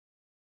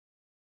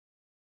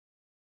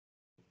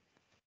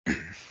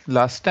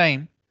last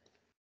time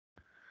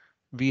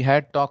we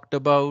had talked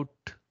about,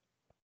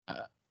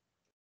 uh,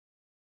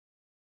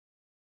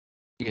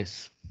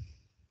 yes.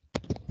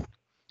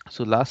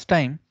 So last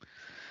time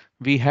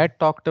we had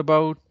talked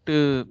about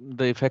the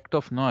effect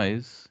of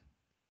noise.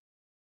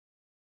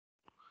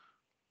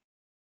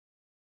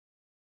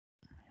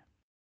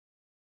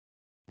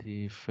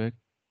 The effect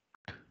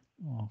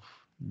of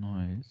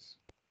noise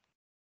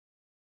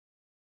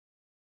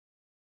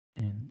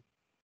in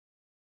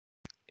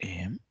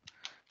AM,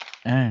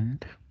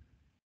 and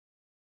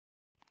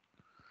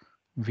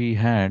we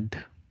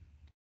had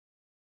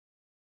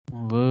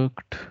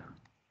worked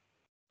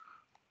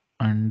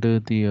under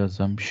the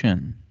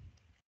assumption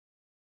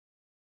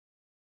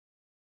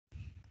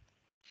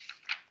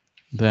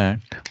that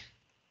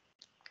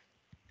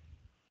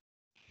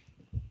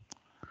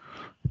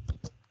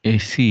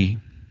AC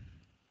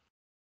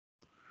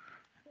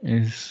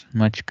is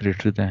much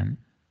greater than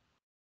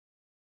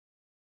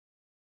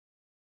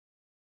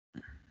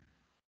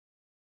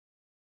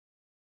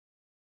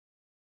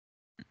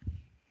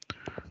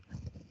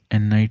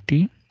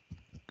NIT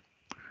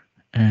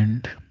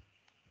and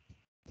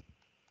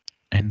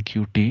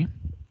NQT,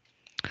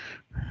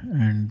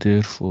 and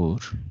therefore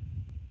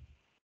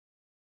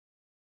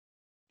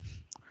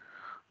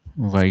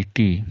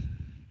YT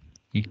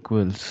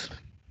equals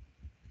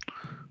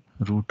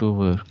root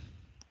over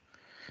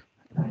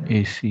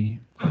AC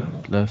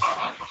plus.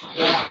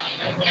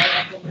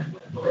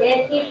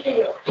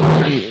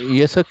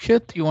 Yes,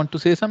 Akshat, you want to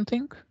say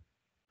something?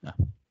 Yeah.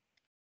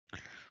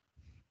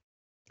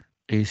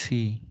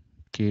 AC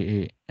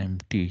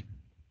KAMT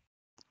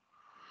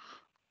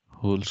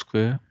whole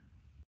square,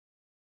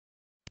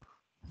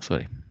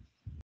 sorry,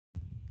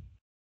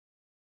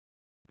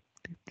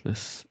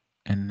 plus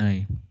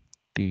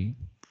NIT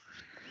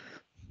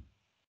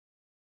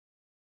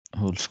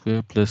whole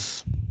square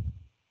plus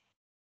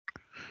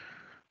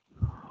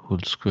whole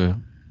square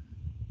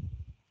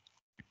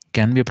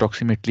can be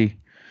approximately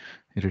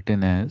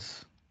written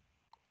as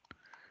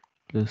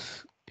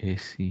plus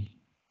AC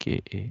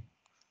KAMT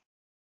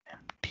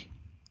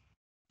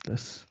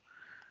plus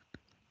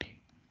T.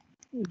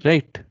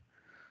 Right.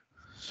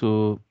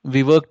 So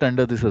we worked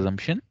under this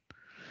assumption,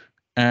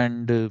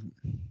 and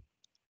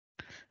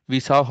we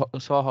saw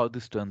how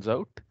this turns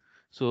out.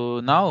 So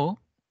now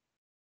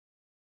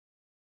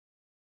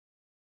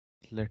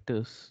let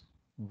us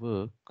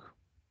work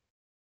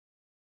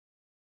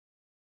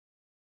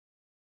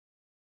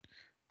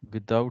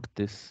without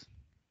this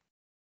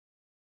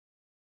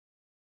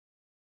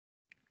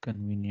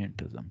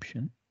convenient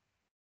assumption.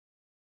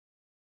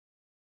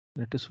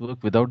 Let us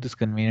work without this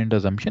convenient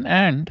assumption,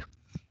 and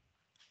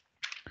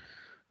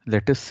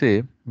let us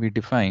say we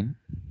define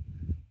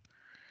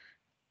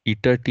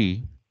eta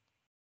t.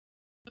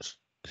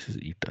 This is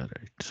eta,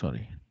 right?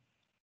 Sorry,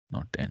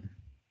 not n.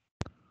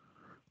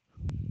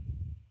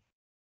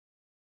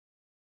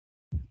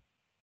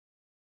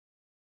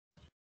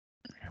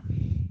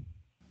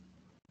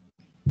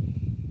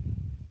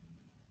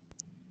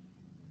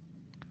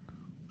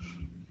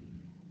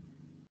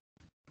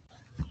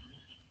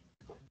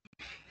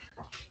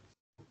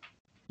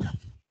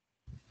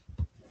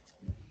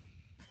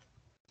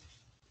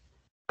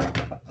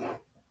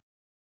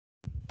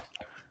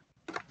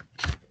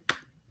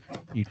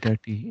 Eta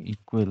t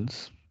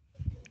equals.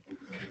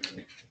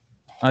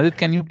 Adit,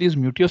 can you please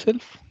mute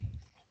yourself?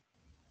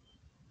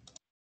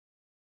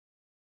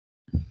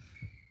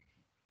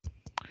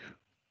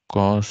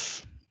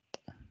 Cos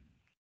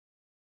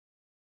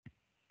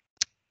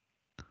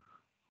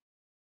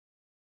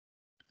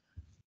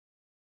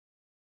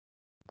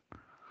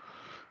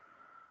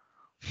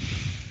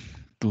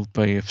 2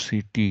 pi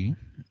fct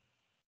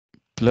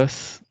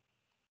plus,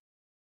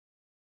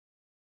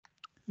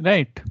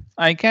 right?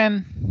 I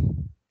can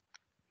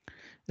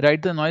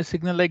write the noise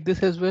signal like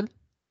this as well.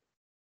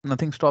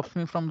 Nothing stops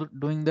me from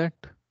doing that.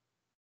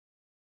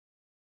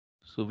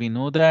 So we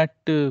know that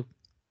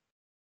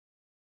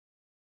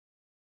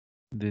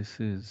this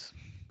is.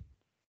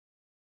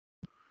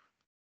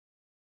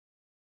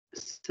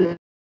 Sir,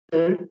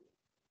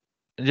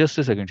 Just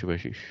a second,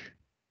 Shubhashish.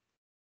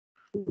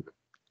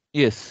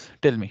 Yes,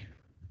 tell me.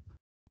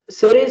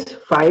 sir, is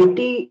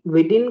 5T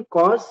within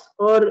cos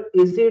or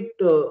is it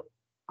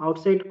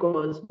outside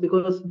cos?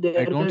 Because I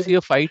there don't are see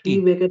a phi three t.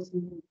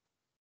 vacancies.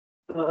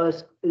 Oh,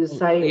 yeah,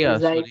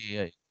 Side. sorry.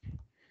 Yeah.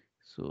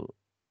 So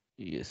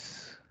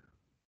yes,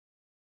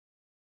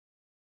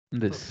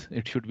 this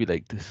it should be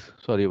like this.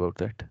 Sorry about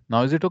that.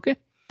 Now is it okay?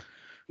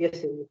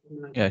 Yes, sir.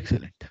 Yeah,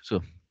 excellent.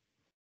 So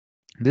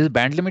this is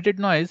band limited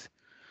noise.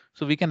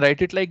 So we can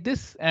write it like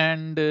this,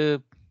 and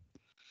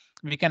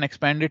we can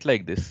expand it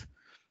like this.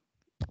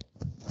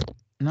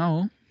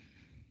 Now,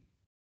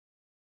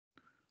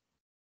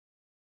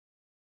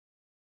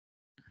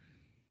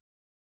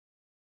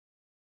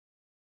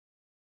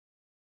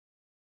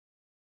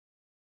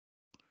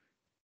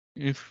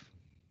 if,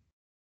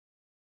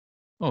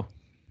 oh,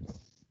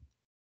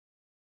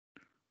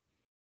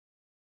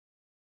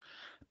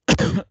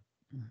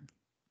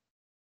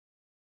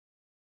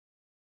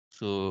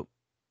 so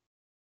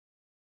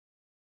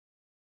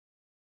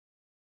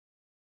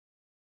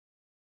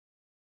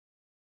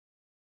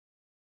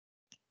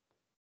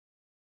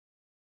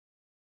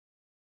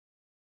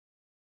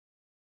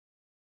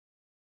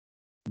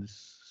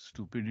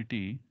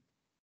stupidity.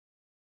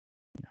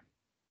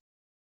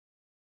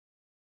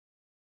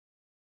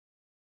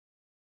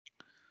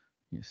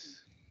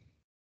 Yes.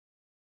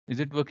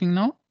 Is it working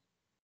now?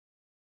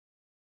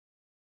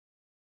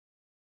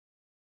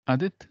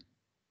 Adit,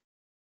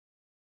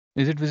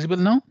 is it visible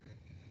now?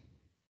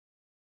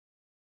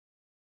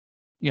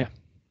 Yeah.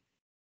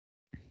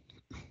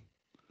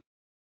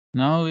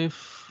 Now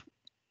if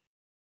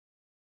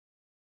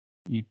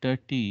eta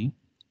t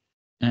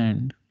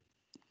and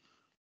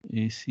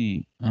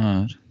AC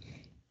are,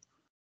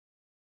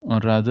 or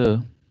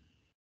rather,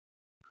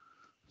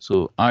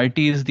 so RT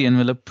is the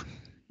envelope,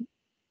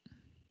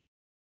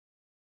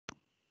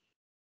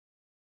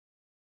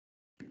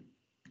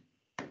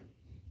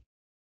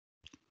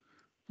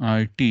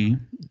 RT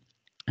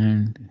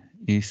and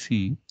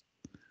AC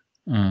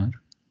are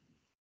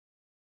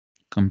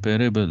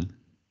comparable,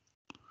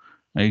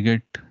 I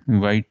get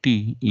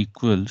YT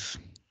equals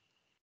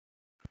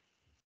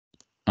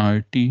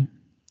RT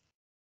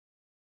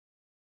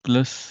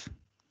plus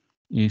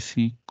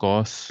AC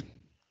cos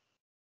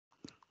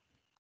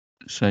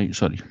psi,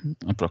 sorry,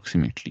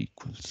 approximately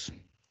equals.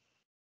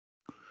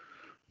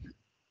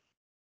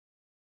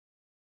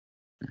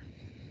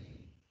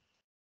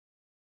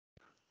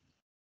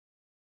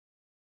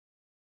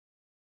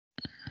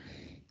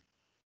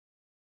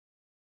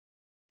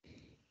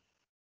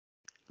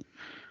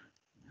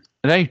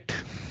 Right.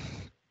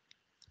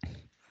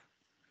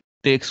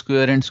 Take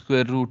square and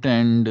square root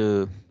and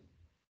this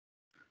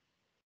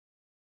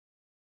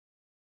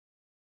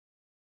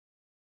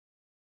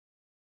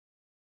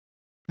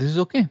is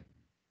okay.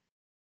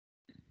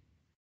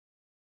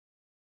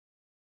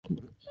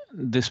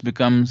 This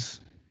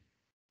becomes,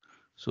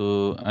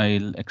 so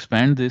I'll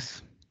expand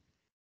this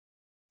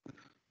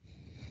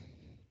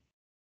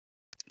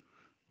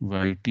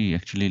YT.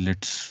 Actually,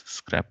 let's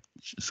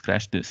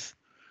scratch this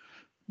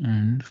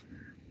and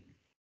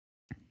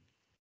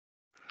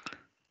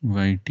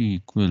YT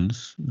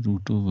equals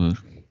root over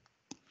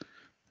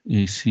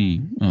AC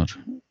or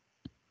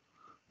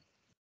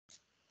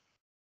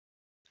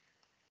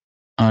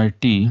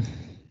RT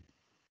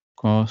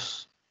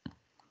cos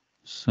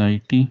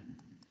psi t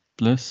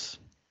plus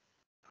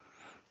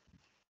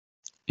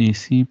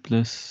AC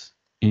plus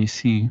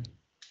AC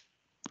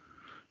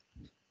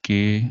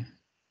K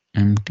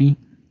MT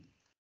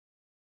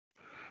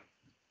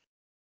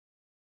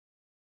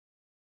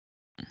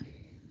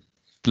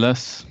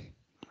plus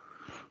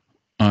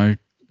R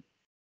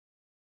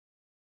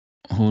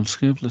whole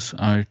square plus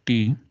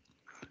RT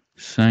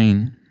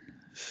sin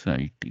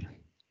psi t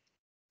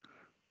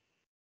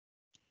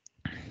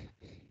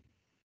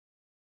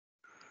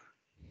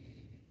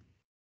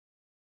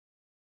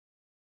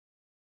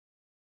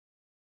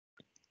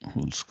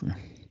whole square.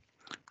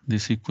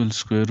 This equals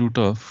square root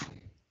of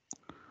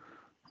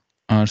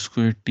R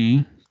square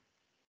t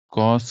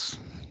cos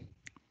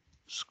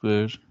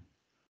square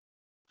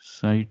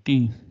psi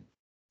t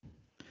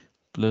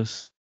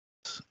plus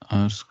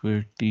R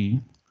square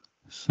t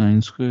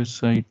sin square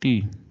psi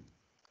t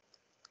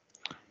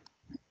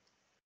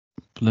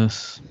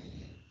plus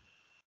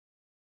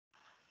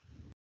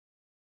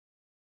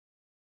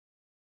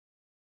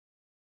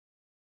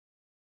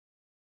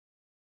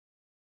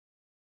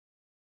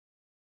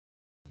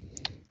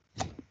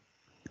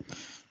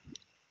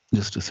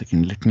just a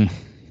second, let me,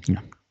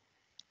 yeah.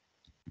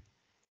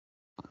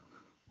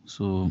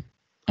 So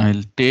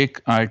I'll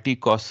take RT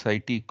cos psi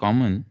t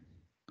common.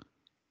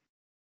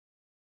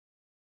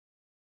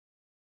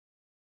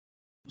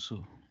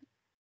 So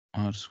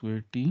R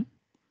square t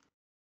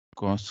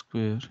cos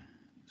square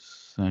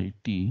psi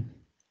t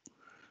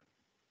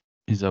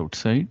is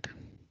outside.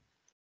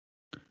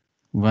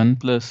 1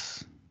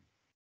 plus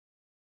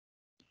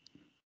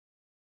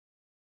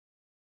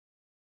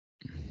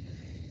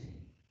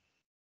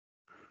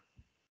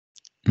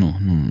no,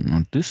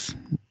 not this.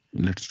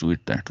 Let's do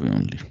it that way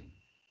only.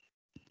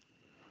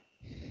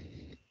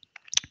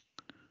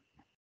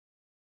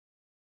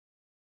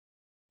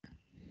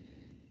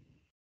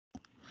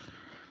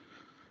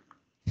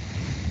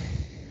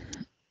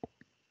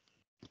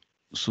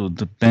 So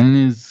the pen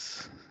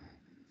is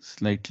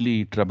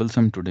slightly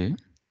troublesome today.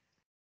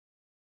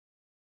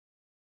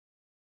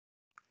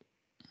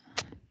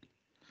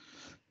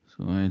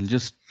 So I'll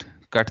just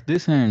cut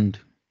this and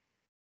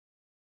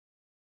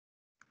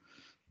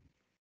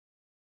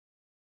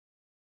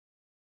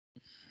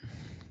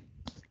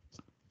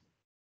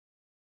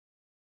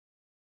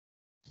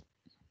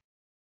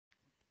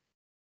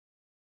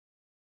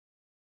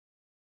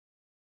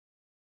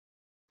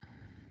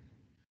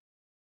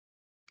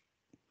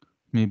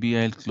maybe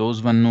I'll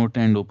close OneNote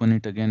and open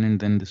it again and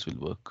then this will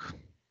work.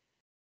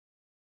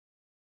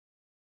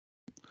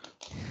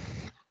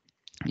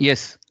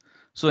 Yes.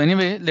 So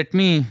anyway, let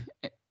me,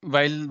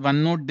 while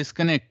OneNote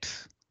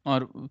disconnects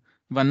or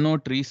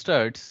OneNote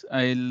restarts,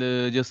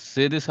 I'll just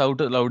say this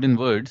out loud in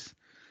words.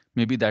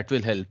 Maybe that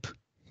will help.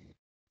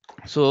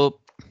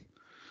 So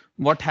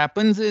what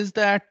happens is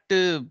that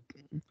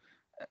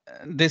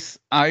this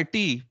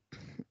RT,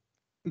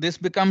 this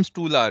becomes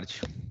too large.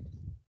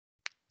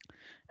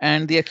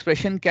 and the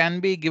expression can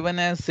be given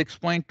as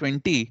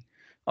 6.20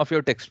 of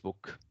your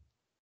textbook.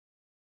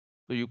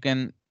 So you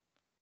can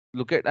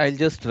look at, I'll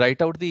just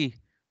write out the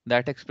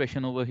that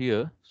expression over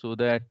here so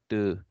that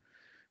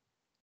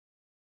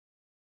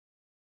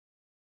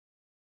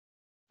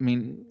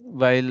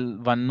while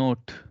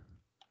OneNote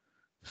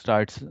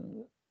starts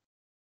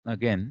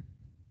again.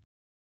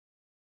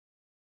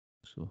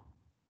 So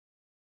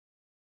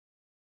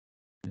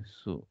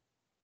so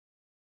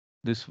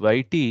this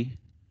YT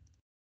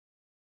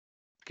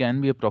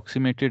can be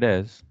approximated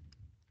as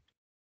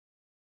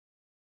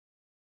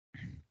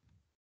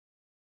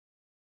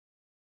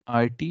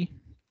RT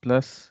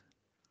plus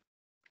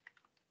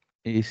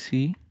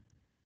AC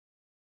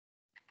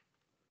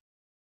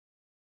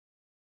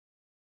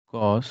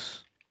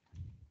cos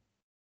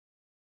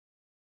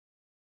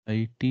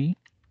IT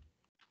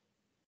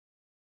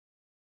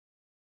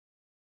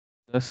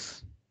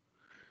plus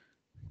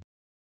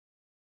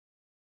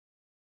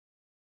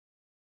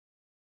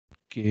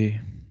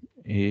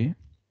KA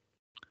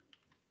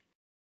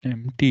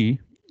MT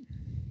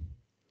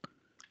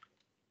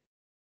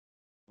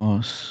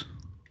cos.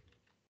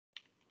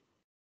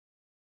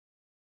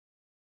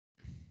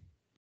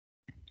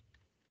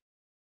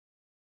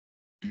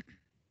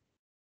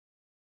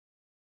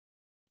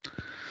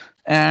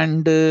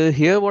 And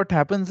here what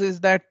happens is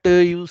that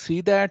you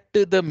see that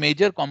the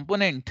major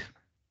component,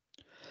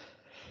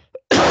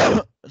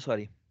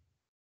 sorry,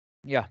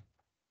 yeah.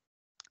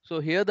 So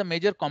here the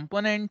major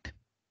component,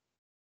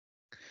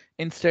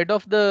 instead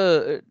of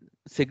the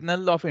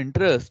signal of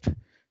interest,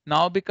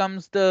 now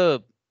becomes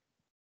the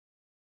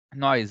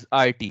noise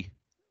RT,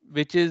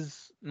 which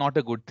is not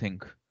a good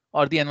thing,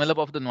 or the envelope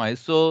of the noise.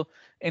 So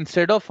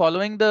instead of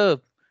following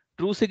the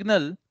true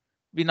signal,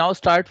 we now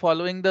start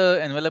following the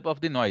envelope of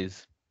the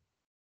noise.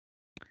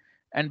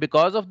 And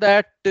because of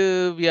that,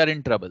 we are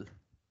in trouble.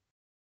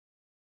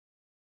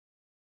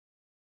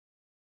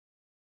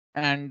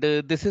 And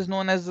this is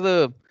known as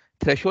the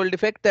threshold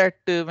effect, that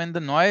when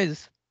the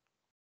noise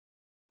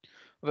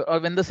or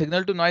when the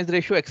signal to noise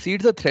ratio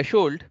exceeds a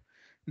threshold,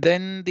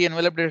 then the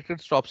envelope detector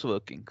stops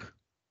working.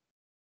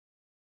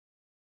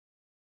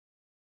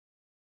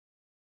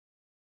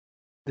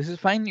 This is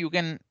fine. You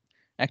can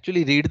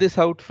actually read this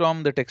out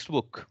from the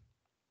textbook.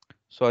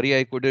 Sorry,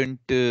 I couldn't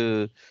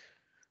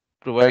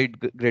provide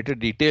greater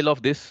detail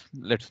of this.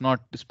 Let's not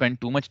spend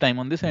too much time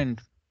on this.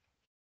 And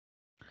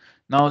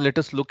now let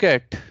us look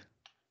at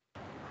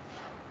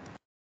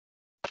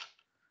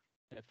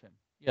FM.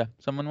 Yeah,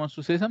 someone wants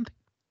to say something?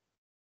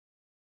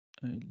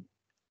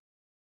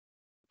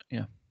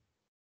 Yeah.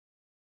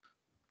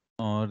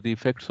 Or the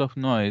effects of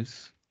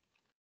noise.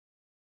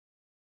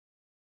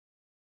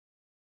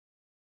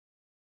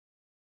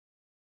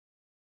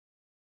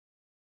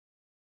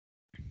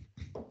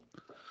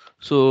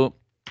 So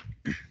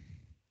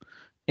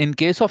in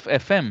case of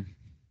FM,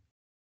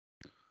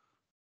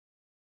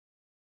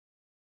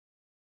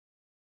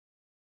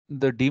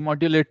 the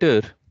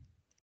demodulator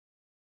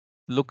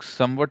looks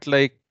somewhat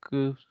like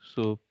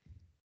so.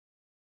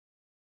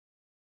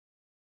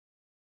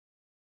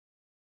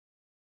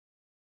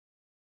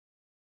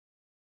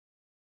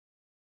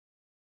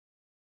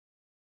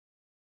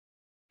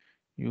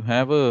 You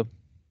have a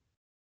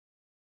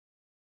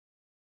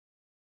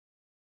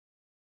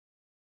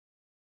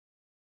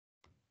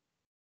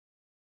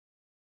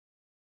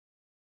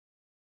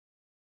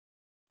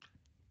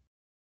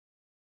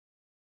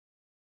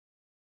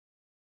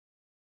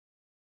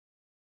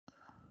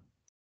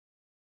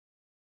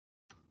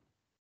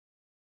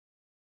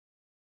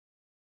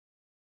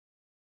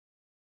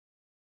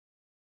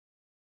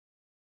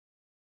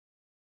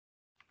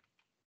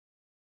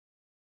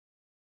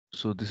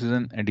so this is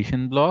an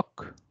addition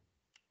block.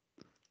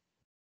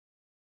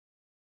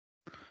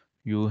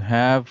 You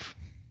have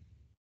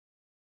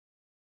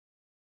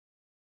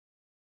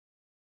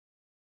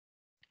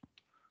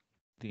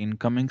the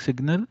incoming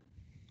signal.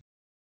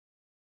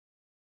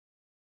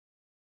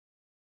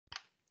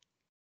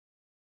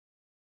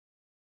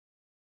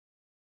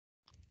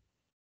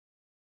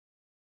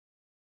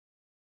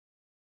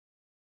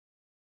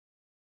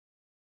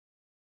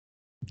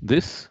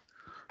 This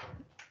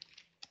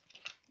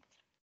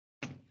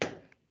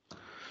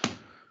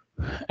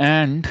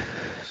and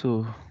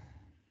so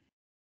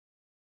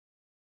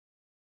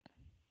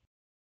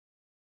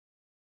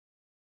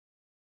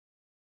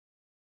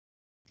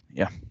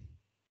yeah,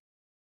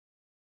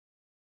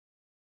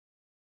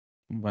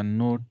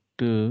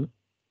 OneNote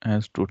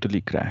has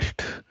totally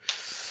crashed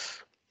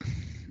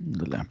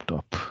the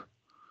laptop.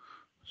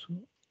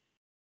 So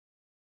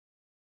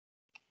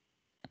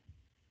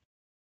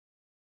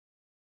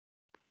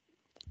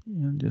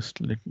yeah,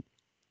 just let me.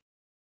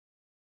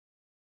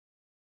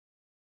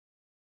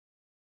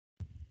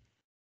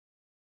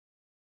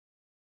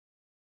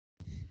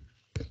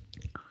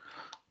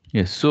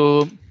 Yes,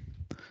 so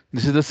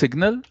this is the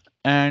signal,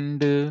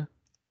 and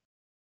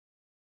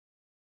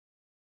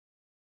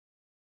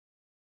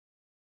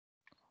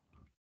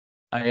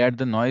I add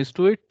the noise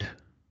to it.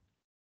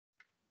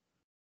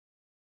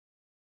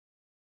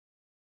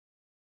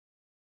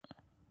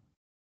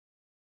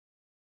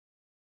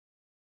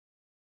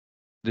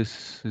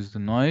 This is the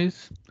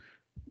noise,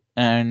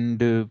 and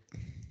this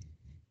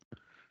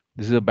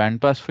is a band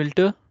pass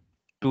filter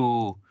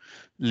to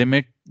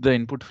limit the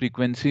input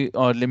frequency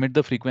or limit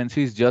the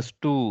frequencies just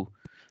to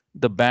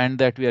the band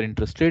that we are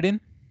interested in,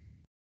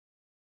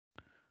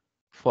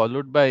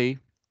 followed by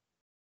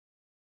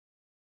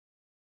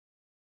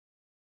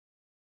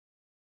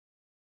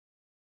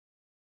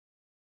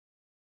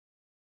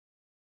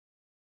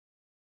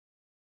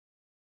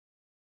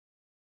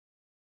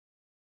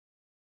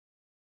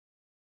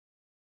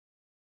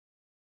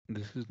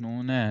this is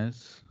known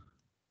as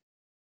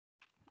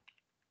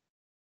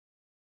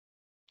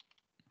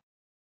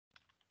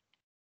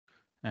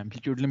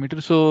amplitude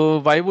limiter. So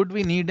why would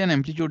we need an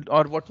amplitude,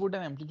 or what would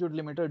an amplitude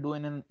limiter do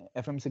in an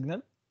FM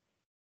signal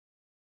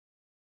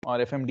or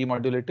FM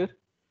demodulator?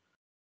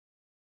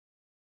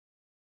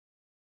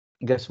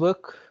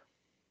 Guesswork.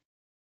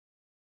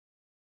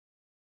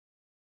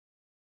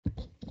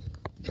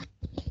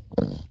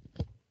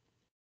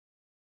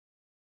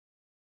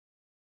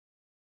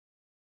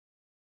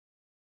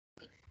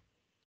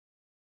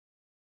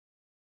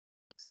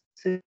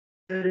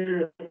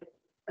 Sir,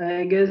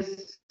 I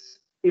guess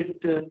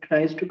it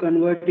tries to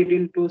convert it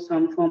into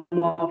some form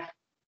of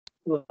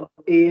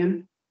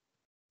AM.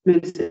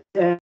 Means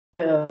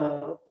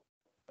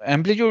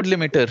Amplitude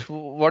limiter.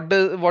 What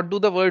do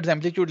the words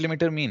amplitude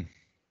limiter mean?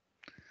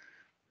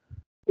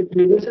 it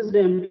reduces the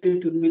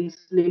amplitude,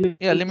 means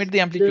Yeah, limits limit the the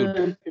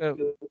amplitude.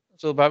 amplitude.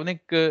 So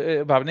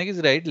Bhavnik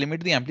is right.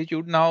 Limit the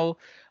amplitude. Now,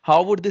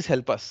 how would this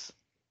help us?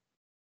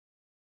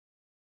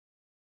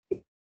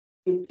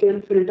 It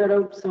can filter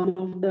out some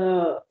of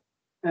the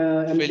See,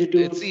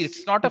 amplitudes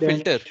it's not a that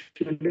filter.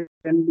 shouldn't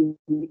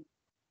be,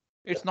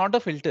 It's not a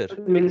filter.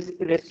 means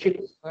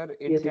restrict. Sir,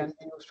 it Yes, can yes.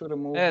 be used to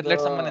remove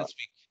Let someone the. else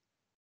speak.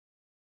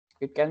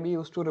 It can be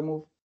used to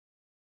remove.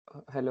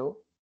 Hello.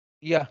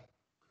 Yeah,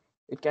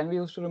 It can be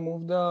used to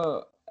remove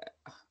the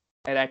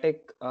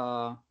erratic,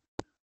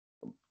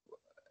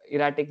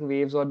 erratic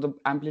waves or the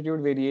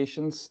amplitude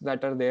variations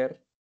that are there.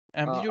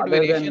 amplitude Other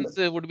than variations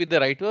would be the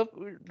right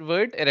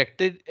word.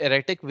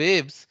 Erratic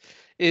waves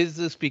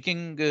is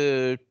speaking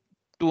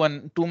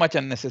too much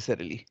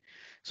unnecessarily.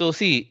 So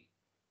see,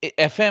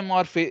 FM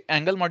or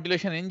angle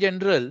modulation in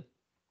general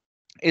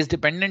is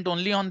dependent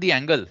only on the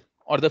angle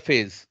or the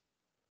phase.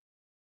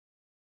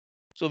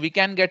 So we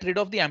can get rid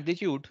of the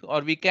amplitude,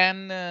 or we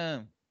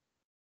can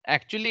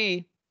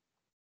actually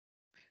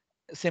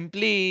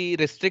simply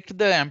restrict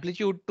the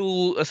amplitude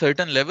to a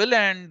certain level.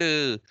 And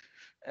uh,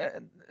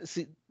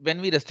 see,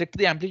 when we restrict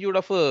the amplitude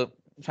of a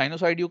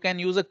sinusoid, you can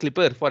use a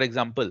clipper, for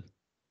example.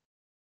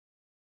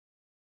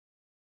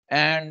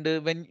 And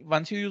when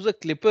once you use a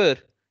clipper,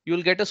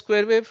 you'll get a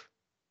square wave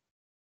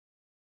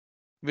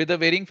with a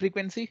varying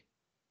frequency,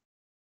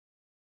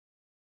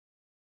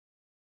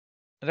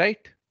 right?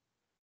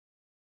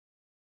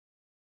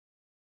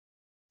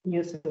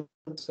 Yes, sir.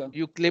 sir.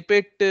 You clip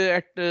it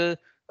at a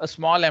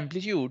small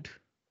amplitude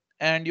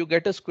and you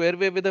get a square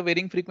wave with a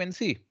varying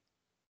frequency.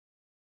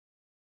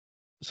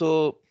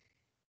 So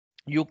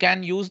you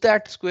can use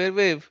that square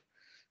wave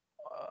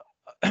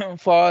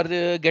for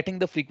getting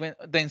the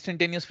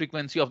instantaneous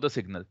frequency of the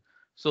signal.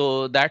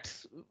 So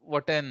that's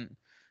the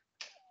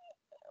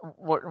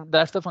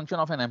function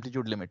of an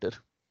amplitude limiter.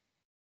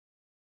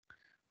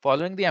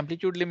 Following the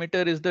amplitude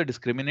limiter is the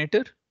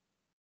discriminator.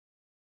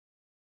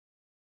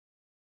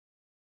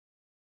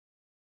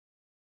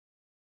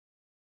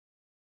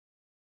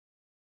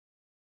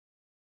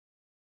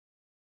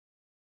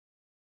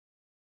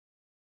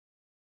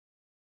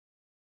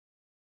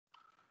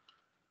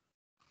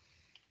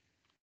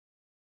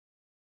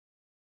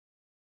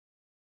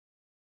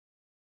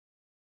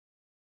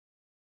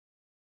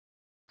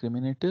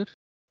 Discriminator,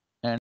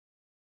 and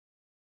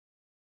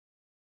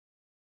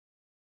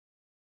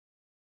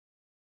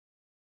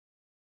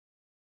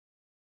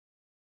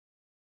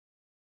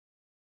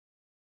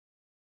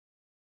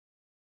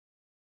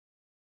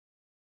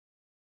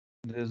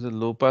there's a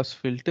low pass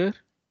filter.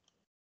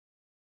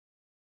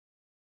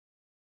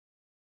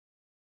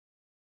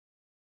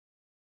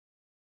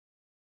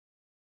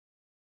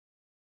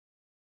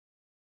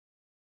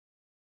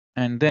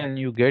 And then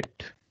you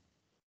get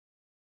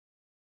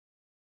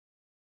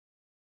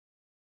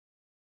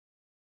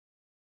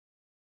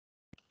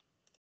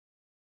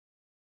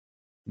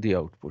the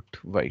output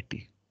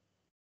YT.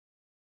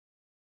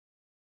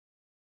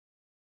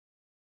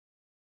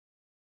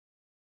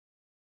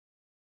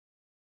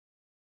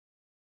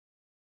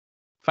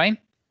 Fine.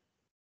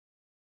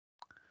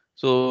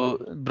 So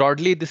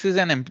broadly, this is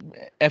an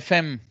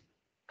FM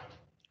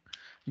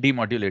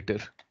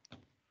demodulator.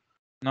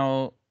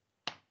 Now,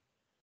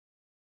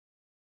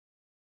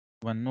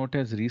 OneNote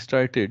has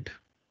restarted.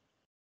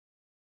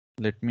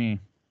 Let me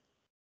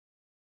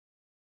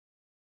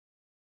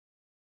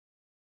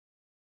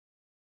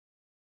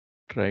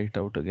try it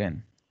out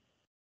again.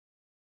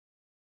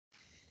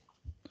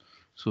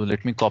 So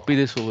let me copy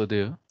this over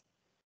there.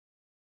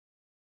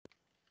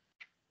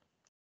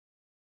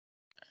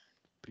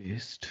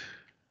 Paste.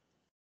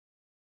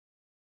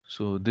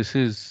 So this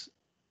is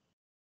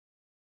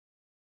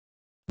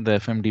the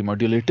FM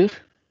demodulator.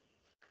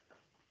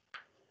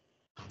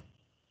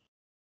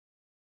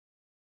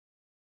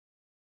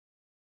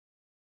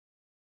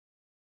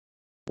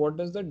 what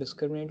does the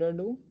discriminator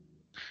do?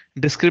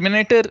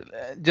 Discriminator,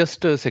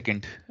 just a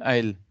second.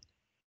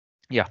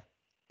 Yeah.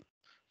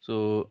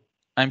 So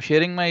I'm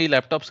sharing my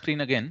laptop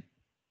screen again.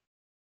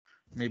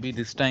 Maybe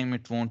this time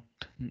it won't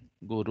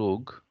go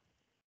rogue.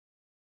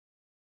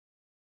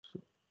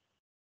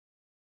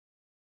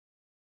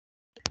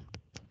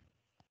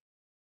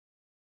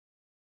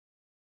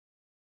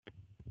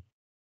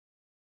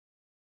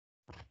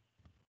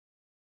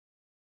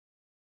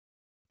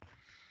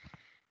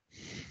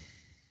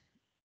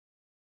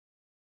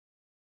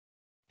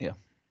 Yeah.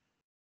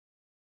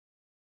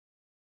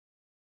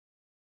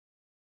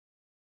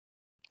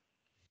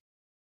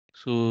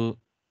 So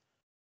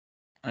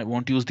I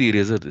won't use the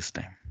eraser this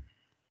time.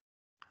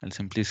 I'll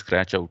simply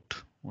scratch out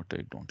what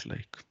I don't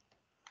like.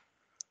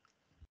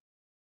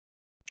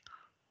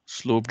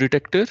 Slope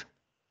detector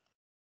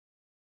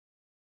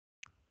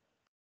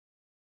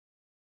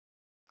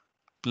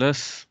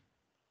plus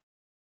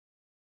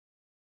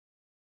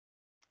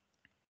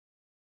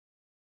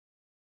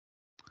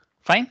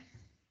fine.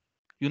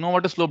 You know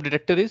what a slope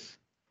detector is?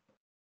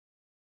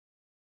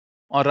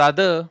 Or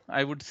rather,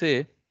 I would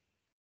say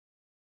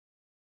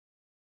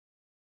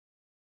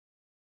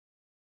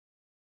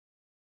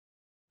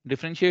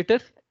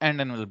differentiator and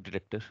envelope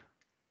detector.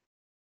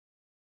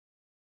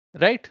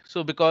 Right?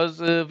 So because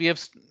we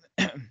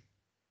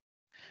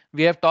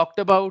have talked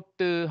about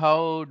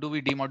how do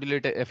we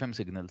demodulate FM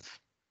signals.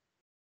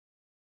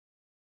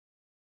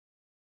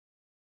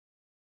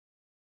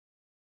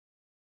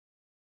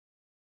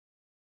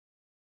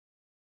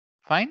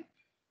 Fine,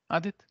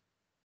 Adit?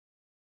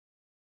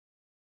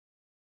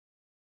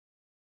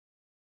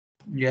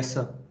 Yes,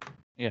 sir.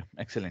 Yeah,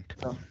 excellent.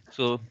 Sir.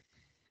 So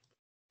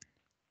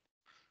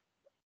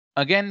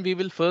again, we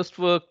will first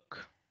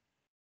work.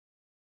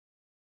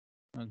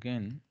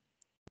 Again,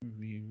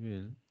 we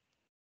will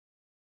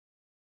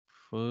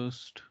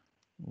first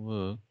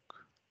work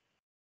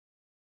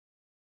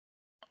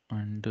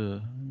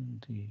under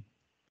the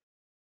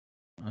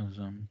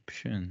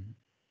assumption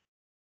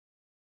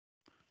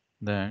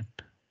that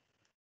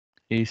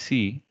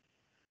AC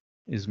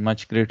is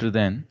much greater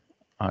than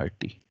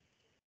RT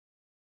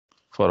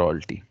for all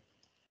t.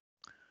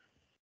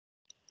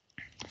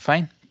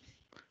 Fine.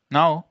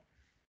 Now,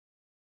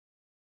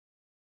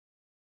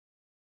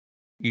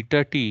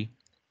 eta t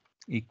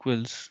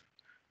equals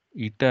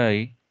eta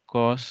I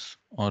cos,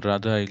 or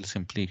rather I'll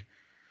simply,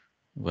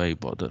 why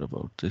bother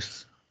about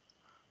this?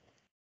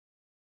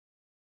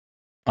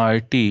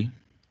 RT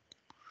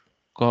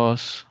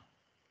cos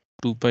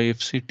 2 pi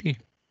fct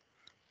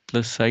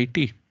plus psi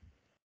t.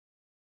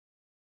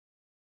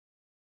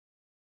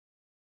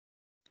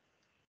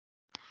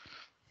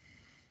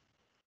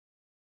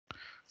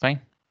 Fine.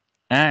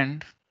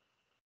 And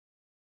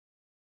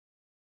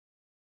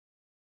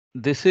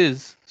this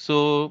is,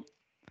 so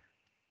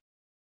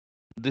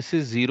this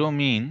is zero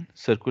mean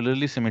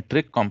circularly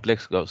symmetric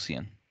complex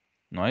Gaussian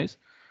noise.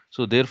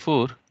 So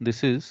therefore,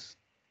 this is,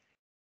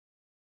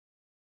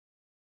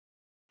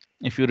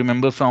 if you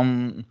remember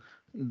from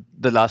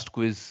the last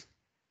quiz,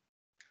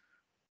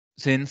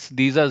 since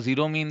these are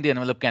zero mean, the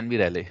envelope can be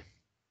Rayleigh.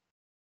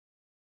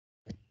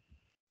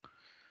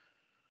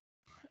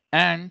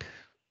 And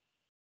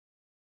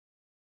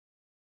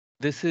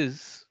this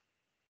is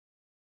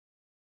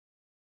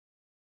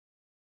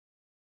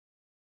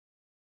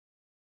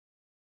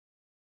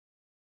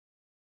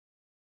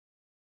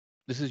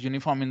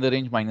uniform in the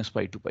range minus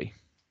pi to pi.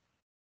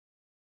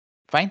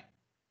 Fine.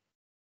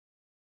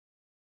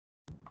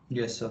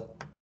 Yes, sir.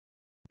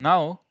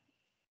 Now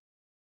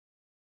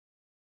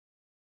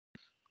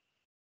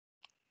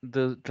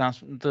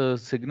the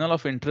signal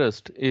of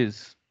interest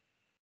is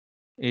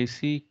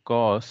AC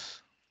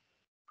cos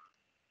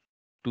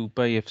 2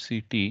 pi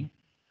fct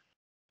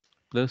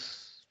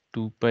plus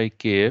 2 pi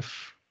kf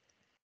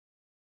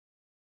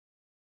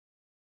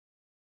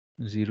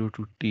 0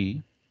 to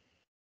t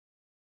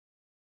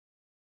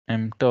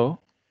m tau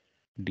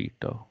d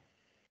tau.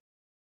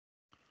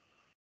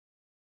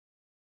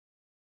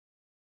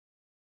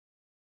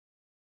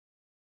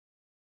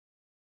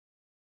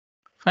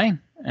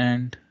 Fine.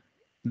 And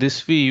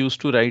this we used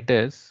to write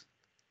as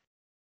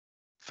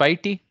phi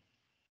t.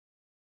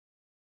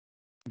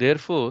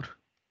 Therefore,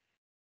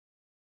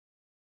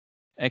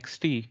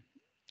 xt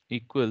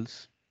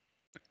equals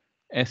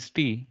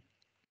st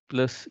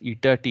plus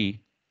eta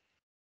t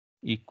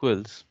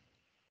equals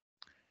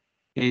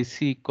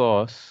AC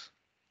cos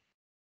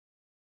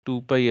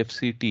 2 pi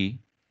fct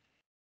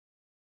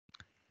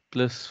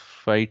plus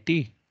phi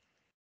t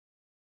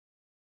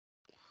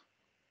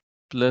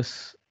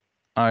plus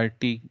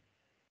RT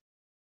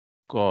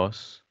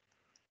cos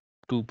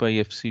 2 pi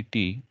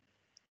fct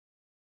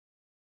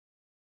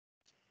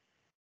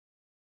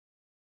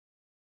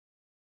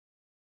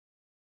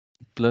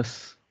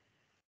plus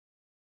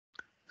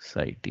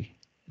psi t.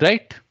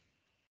 Right?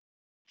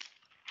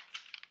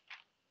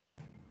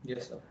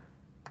 Yes, sir.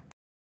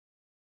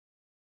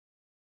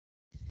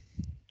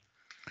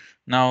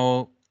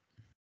 Now,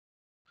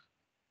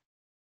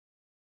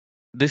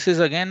 this is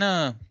again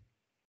a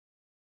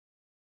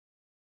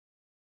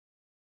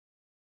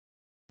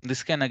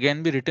This can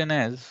again be written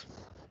as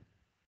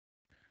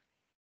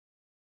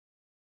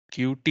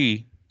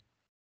Qt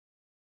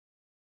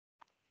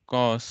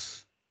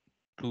cos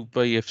 2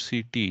 pi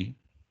fct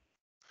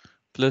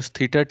plus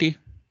theta t.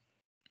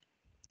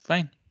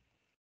 Fine.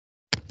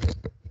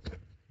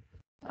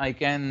 I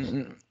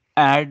can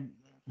add,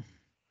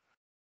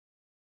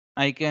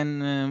 I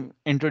can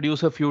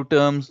introduce a few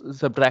terms,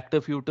 subtract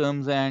a few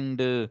terms, and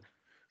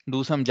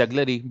do some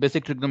jugglery,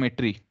 basic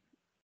trigonometry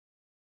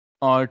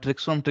or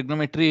tricks from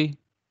trigonometry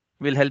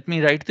will help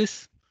me write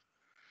this,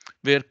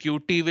 where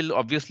Qt will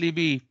obviously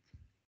be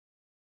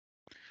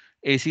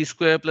AC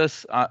square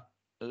plus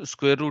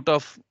square root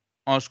of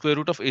or square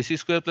root of AC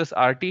square plus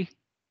RT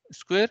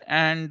square,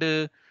 and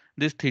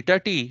this theta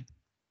t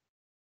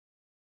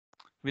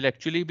will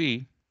actually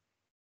be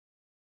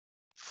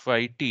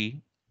phi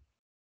t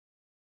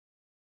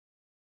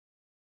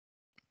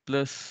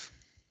plus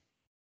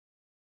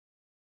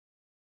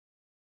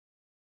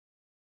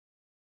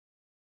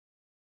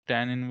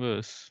tan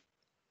inverse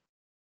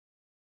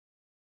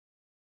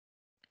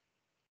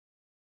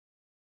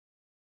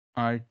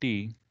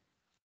RT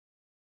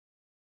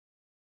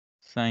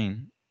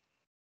sine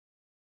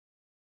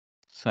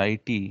psi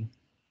t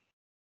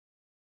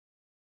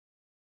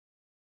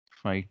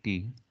phi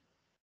t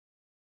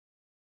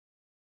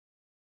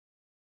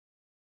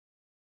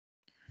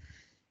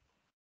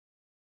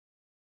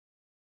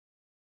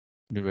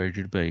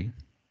divided by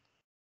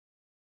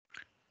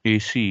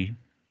AC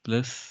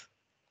plus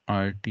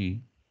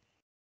RT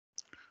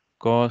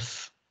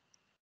cos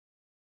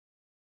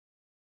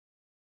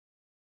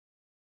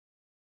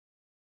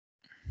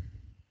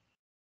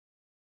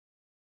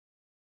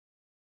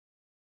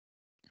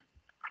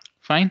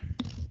fine.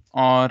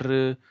 Or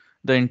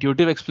the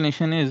intuitive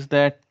explanation is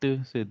that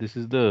say this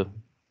is the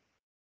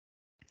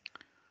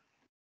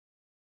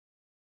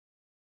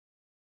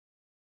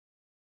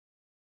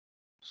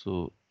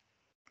so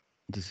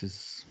this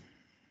is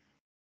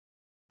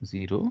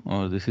 0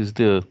 or this is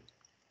the,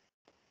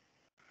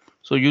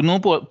 so you know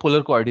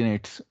polar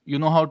coordinates, you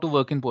know how to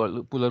work in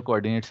polar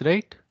coordinates,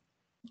 right?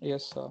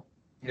 Yes, sir.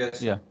 Yes,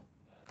 sir. Yeah.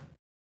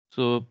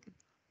 So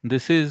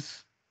this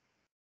is,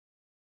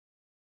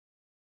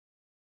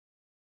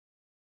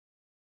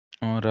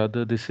 or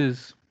rather this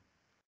is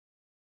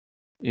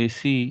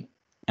AC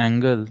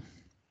angle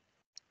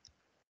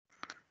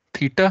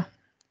theta,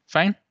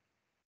 fine,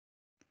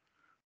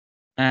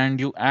 and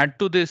you add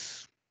to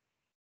this,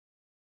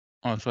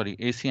 oh sorry,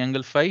 AC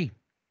angle phi,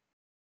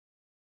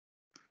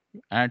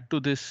 add to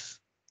this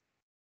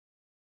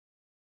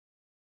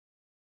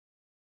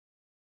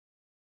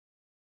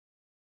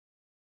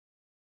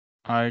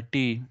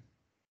RT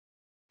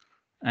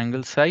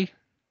angle psi.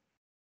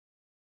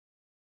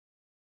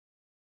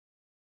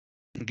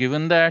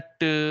 Given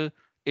that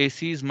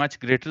AC is much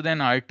greater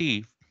than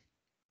RT,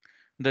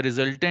 the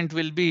resultant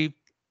will be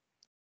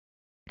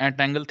at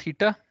angle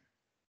theta,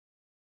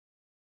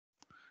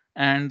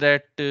 and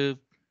that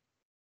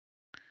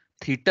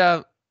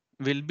theta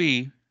will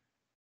be,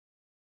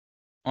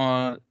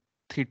 or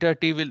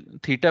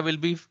theta will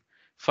be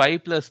phi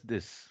plus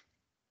this.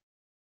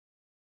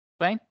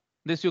 Fine.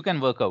 This you can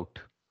work out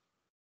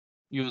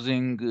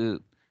using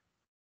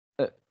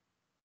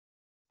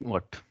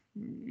what?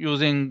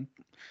 Using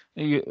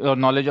your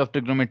knowledge of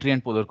trigonometry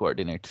and polar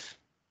coordinates.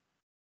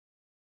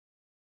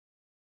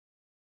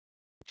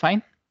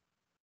 Fine.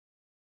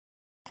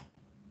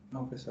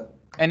 Okay, sir.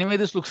 Anyway,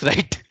 this looks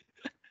right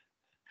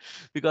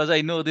because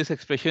I know this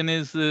expression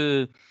is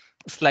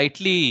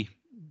slightly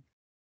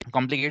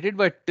complicated,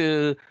 but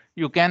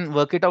you can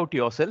work it out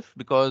yourself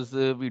because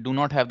we do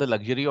not have the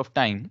luxury of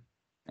time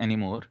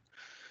anymore.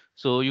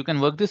 So you can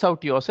work this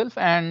out yourself,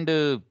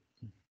 and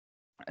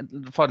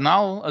for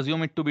now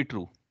assume it to be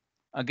true.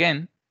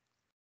 Again,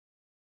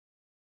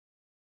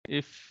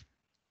 if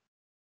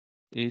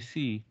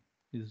AC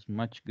is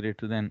much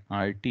greater than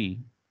RT,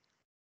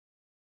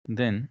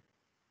 then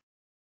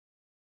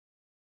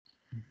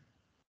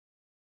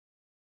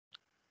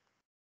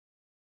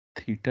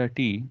theta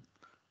t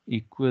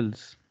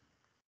equals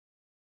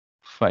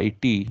phi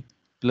t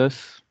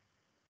plus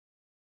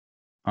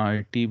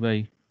RT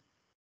by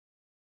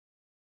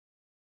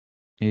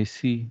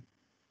AC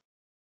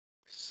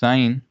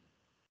sine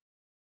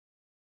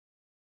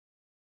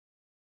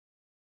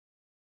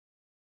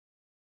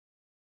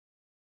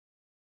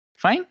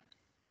fine.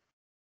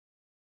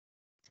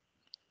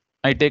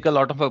 I take a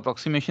lot of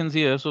approximations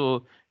here.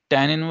 So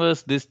tan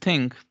inverse this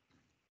thing.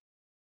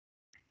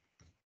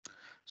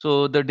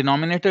 So the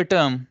denominator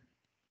term,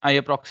 I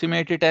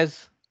approximate it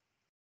as,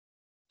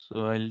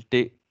 so I'll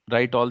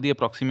write all the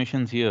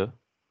approximations here.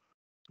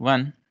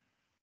 One,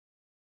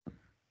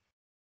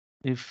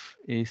 if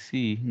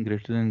AC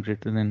greater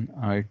than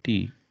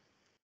RT,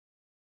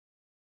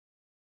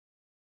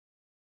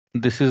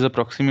 this is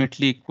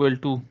approximately equal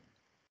to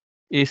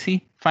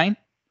AC, fine.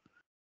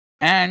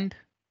 And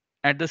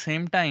at the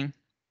same time,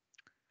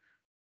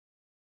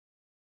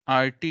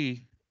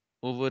 RT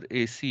over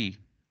AC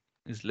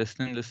is less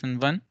than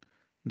 1.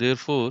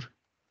 Therefore,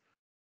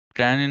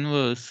 tan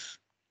inverse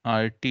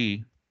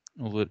RT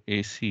over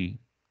AC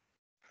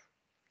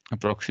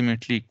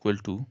approximately equal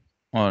to,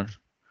 or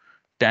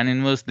tan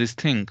inverse this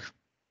thing,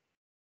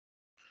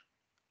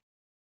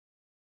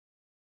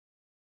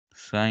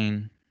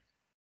 sine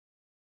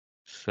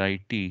psi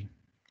t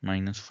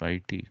minus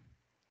phi t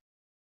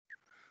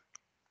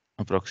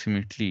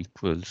approximately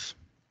equals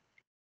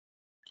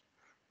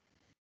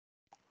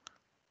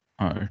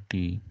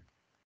RT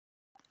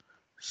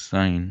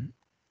sine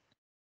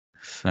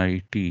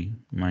psi t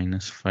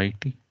minus phi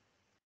t.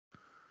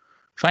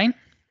 Fine.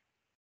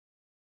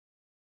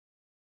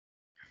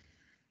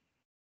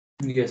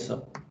 Yes,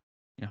 sir.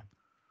 Yeah.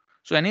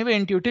 So anyway,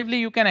 intuitively,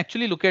 you can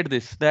actually look at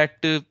this,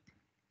 that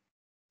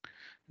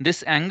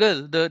this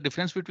angle, the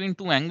difference between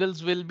two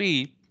angles will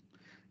be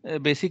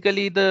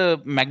basically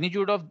the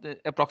magnitude of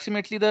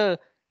approximately the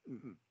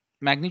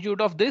magnitude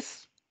of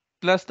this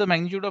plus the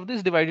magnitude of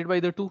this divided by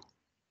the two.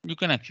 You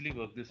can actually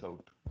work this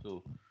out.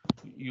 So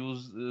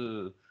use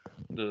the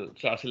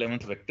class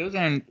 11th vectors,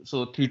 and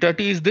so theta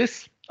t is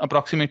this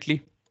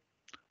approximately.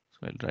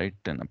 So I'll write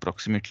an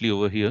approximately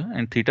over here,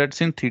 and theta,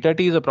 since theta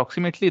t is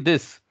approximately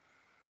this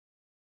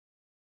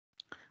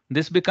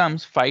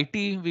becomes phi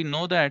t. We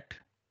know that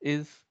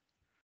is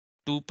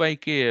 2 pi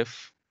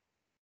kf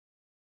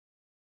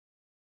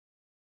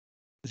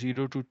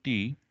 0 to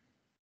t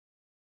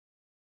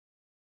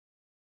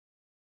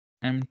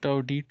m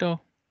tau d tau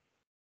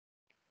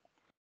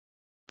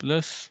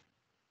plus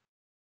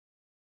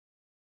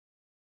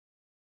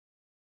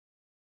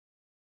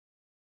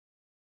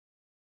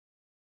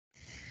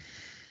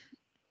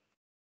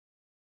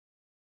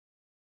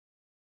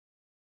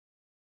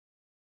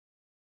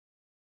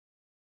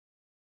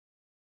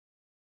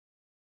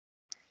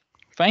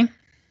fine.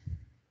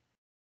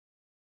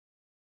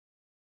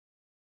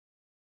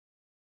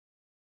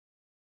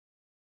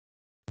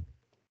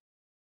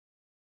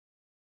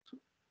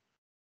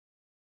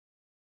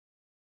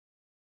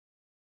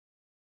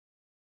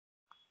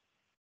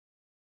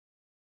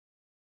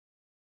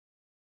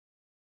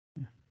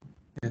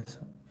 Yes,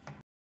 sir.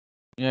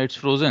 Yeah, it's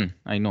frozen.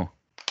 I know.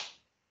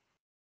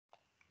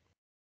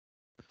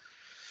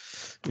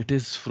 It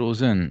is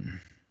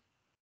frozen.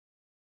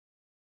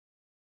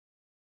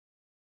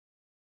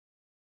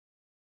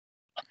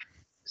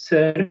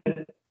 Sir,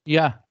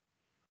 Yeah,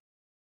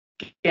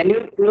 can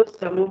you close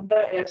some of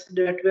the apps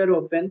that were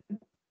open?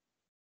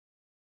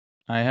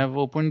 I have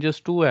opened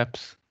just two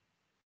apps.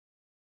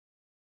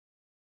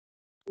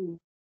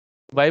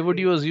 Why would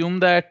Okay. you assume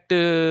that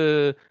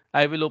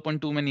I will open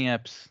too many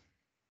apps?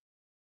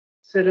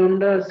 Sir, on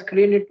the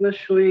screen it was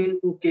showing,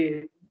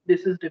 okay,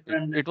 this is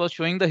different. It was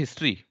showing the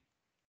history.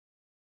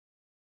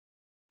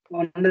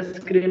 On the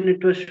screen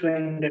it was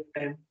showing that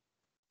time.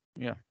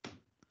 Yeah,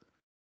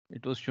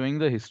 it was showing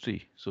the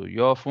history. So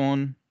your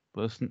phone,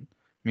 person,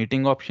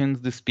 meeting options.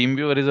 This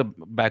TeamViewer is a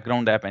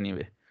background app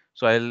anyway.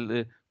 So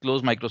I'll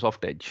close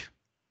Microsoft Edge.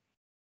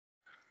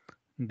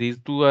 These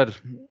two are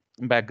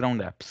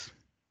background apps.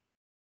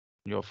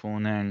 Your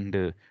phone and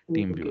Okay.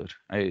 TeamViewer.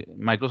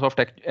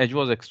 Microsoft Edge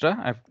was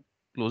extra.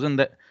 Closed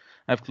that.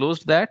 I've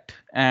closed that,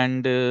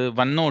 and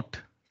OneNote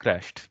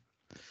crashed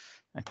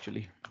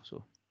actually.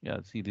 So yeah,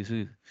 see,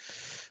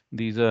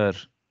 these are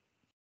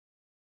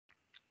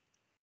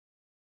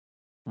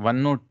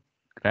OneNote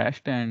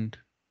crashed, and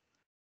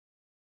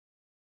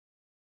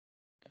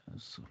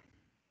so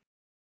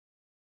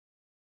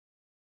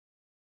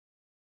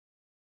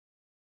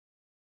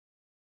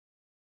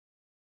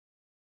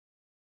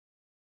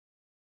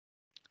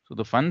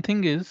the fun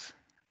thing is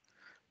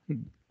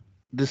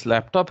this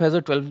laptop has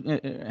a 12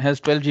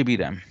 GB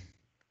RAM,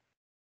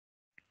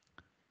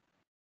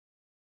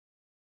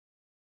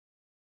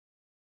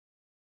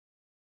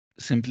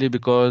 simply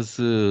because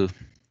I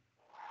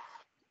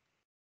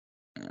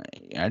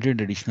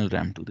added additional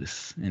RAM to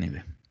this.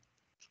 Anyway,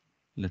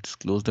 let's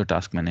close the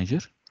task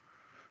manager.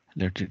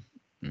 Let it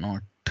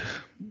not.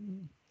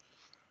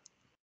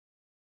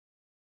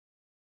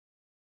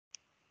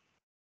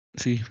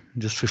 See,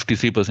 just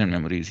 53%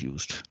 memory is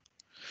used.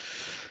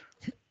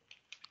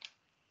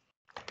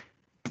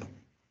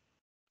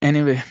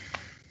 Anyway,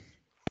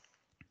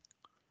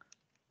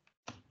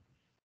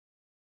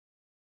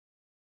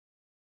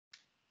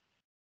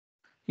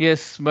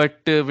 yes, but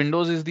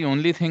Windows is the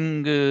only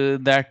thing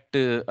that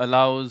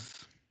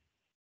allows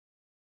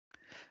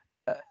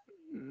uh,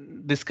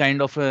 this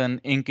kind of an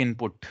ink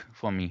input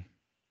for me.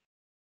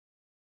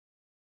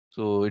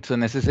 So it's a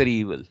necessary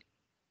evil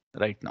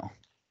right now.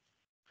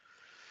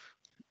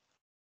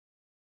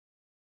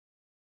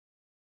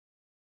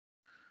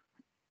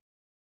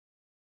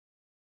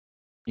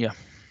 Yeah.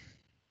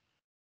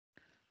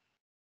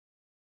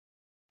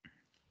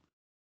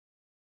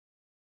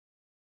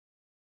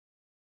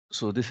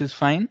 So this is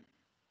fine.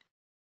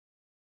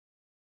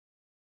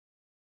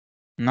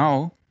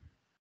 Now,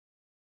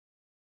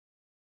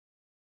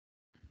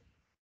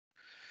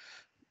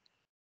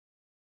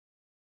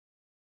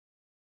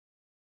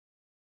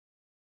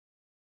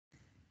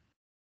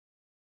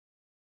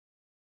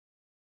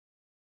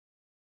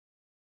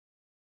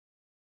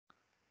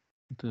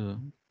 the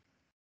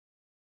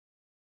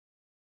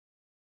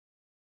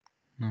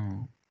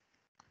now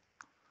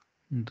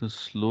the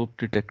slope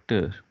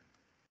detector.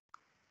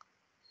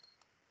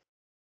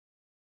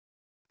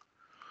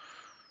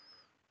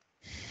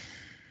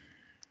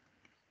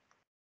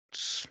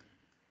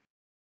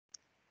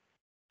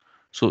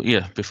 So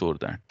yeah, before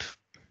that.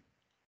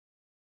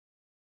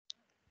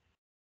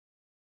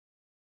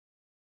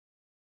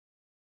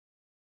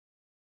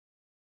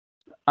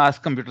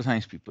 Ask computer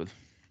science people.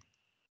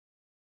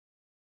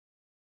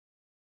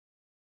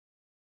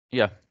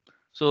 Yeah.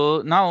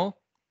 So now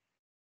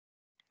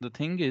the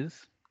thing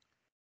is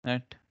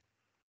that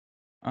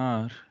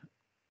are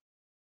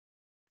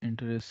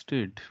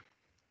interested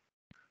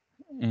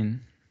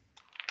in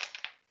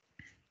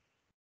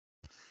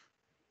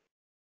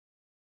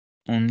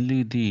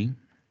only the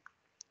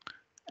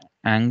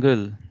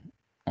angle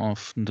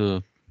of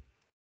the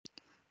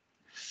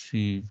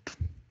received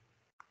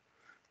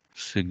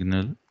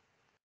signal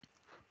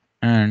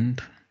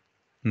and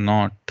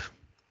not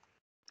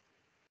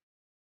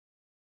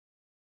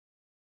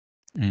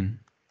in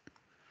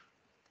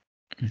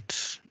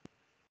its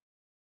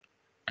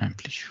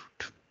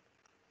amplitude.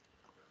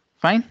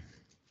 Fine.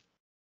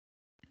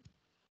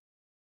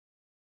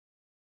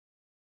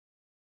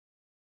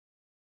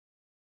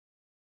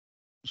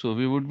 So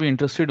we would be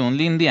interested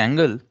only in the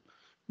angle,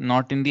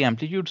 not in the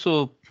amplitude.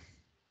 So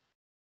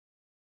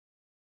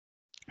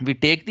we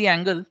take the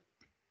angle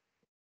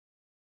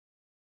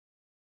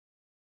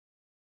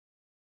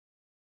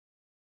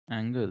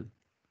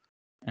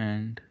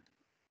and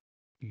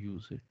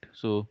use it.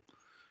 So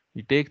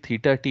we take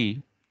theta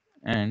t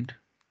and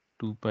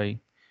 2 pi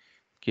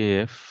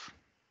kf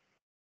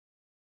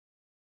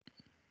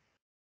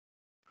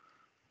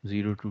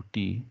 0 to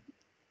t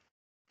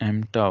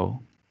m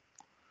tau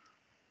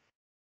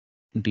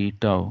d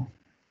tau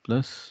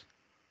plus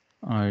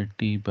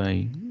RT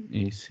by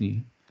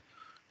AC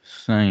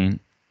sine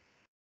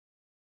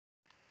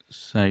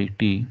psi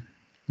t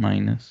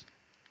minus.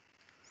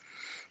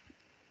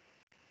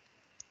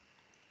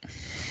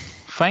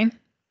 Fine.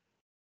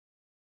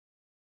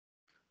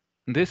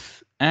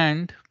 This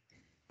and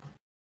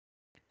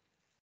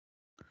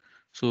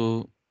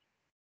so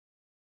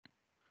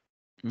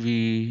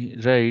we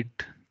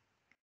write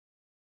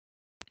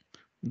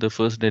the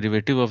first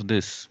derivative of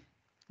this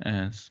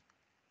as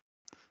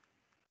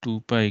 2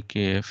 pi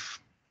kf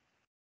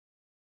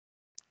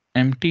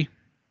mt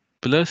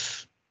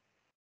plus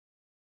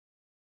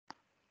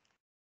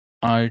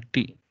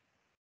RT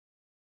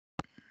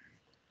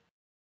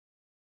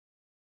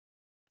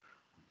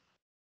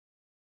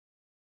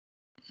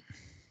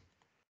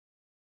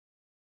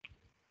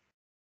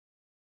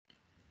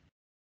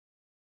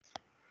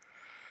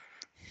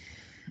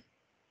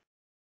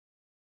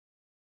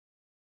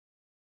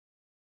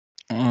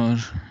or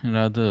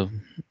rather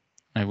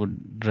I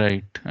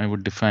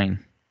would define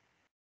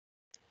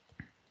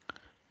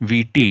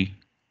Vt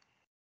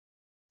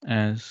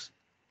as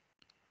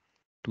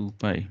 2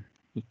 pi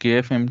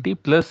kf mt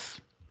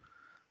plus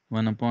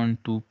 1 upon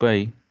 2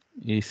 pi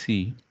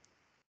AC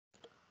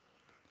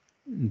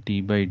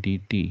d by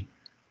dt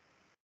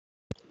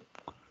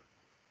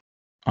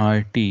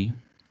RT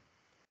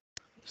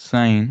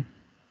sine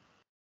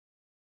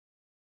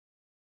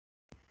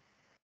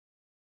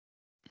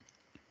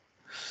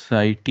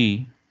psi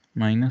t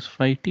minus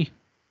phi t.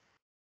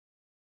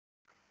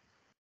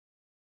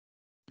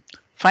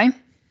 Fine.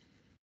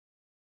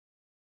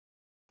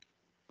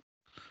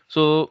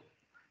 So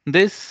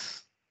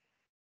this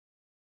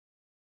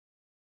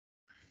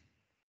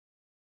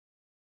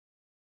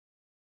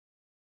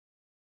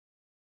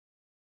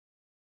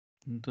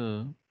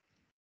the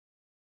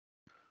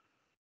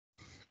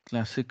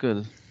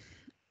classical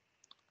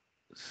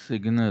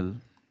signal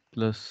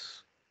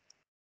plus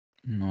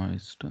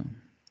noise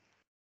term.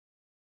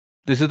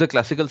 This is the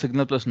classical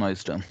signal plus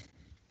noise term.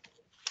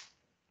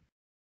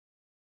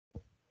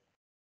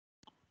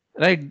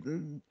 Right.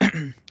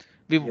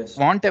 We Yes.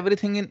 want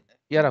everything in.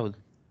 Yeah, Rahul.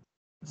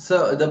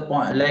 So the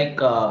point, like,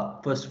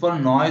 first of all,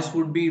 noise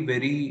would be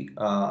very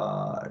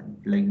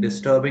like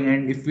disturbing,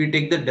 and if we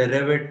take the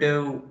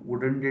derivative,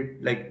 wouldn't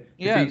it, like,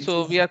 if Yeah, we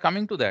so choose? we are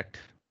coming to that.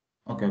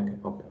 Okay, okay,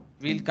 okay.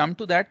 We'll come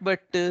to that,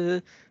 but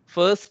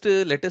first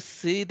let us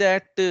see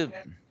that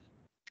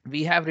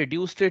we have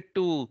reduced it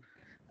to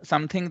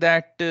something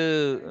that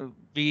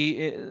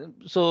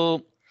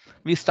so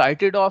we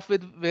started off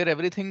with where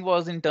everything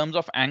was in terms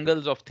of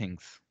angles of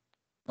things,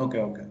 Okay,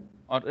 okay.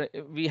 or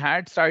we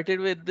had started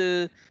with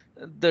the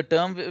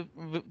term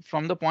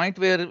from the point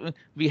where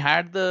we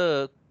had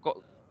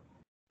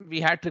we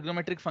had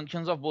trigonometric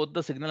functions of both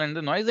the signal and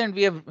the noise, and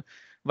we have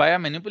via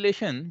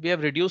manipulation we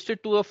have reduced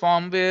it to a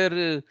form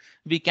where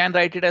we can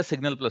write it as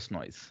signal plus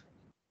noise,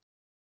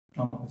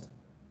 Okay.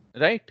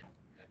 right?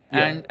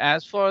 Yeah. And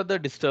as for the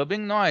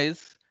disturbing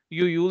noise,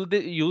 you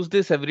use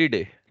this every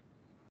day.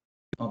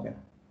 Okay.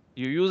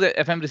 You use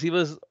FM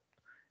receivers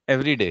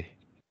every day,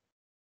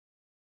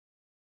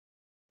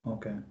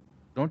 Okay.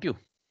 don't you?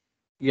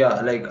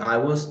 Yeah, like I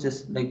was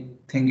just like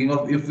thinking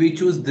of, if we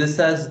choose this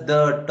as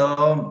the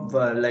term,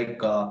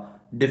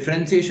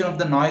 differentiation of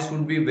the noise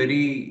would be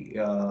very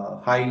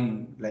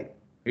high. Like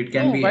it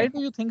can No, be why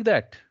do you think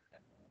that?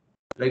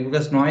 like,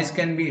 because noise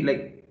can be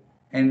like,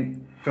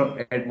 and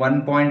at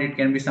one point it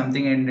can be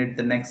something, and at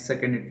the next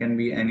second it can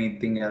be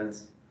anything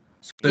else.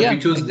 So if we Yeah,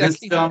 choose this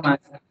exactly. term,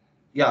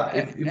 Yeah,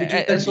 if we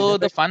choose the So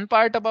the fun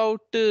part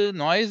about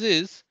noise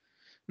is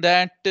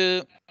that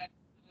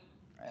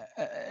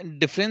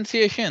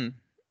differentiation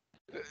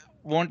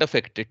won't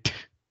affect it.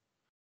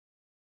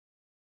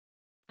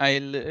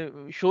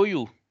 I'll show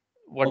you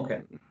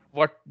okay,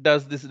 what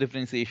does this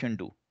differentiation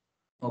do.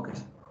 okay,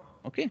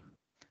 Okay.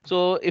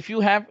 So if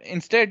you have,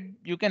 instead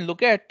you can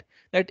look at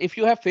that if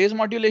you have phase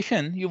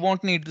modulation, you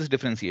won't need this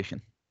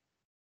differentiation.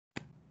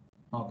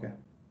 okay,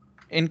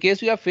 In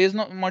case you have phase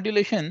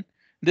modulation,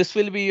 this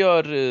will be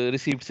your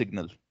received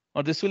signal,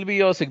 or this will be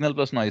your signal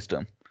plus noise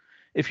term.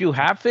 If you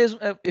have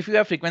if you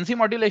have frequency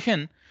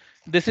modulation,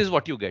 this is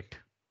what you get.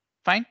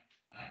 Fine.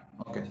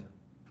 okay.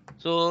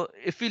 So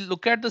if we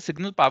look at the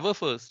signal power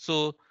first,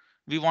 so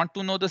we want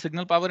to know the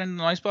signal power and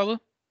noise power.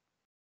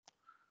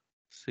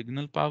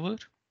 Signal power,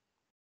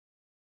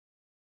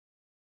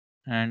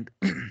 and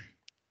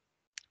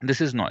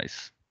this is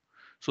noise.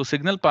 So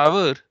signal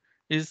power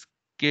is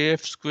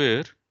kf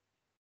square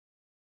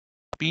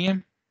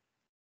pm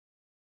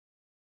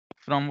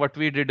from what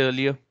we did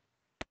earlier.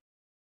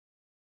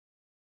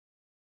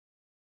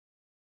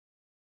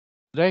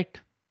 Right?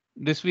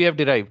 This we have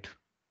derived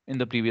in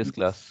the previous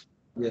class.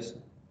 Yes, sir.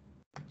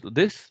 So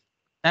this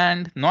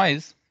and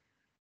noise,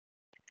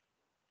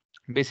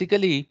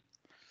 basically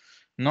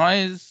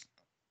noise.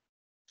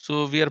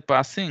 So we are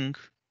passing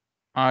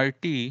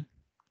RT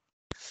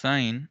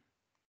sine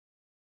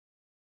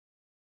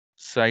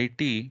psi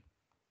t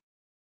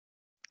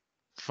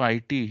phi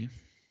t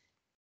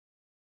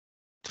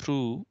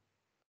through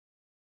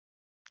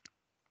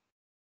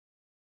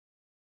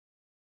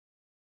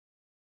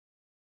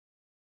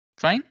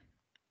fine.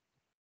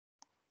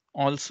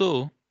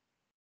 Also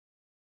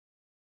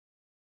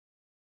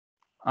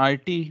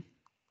RT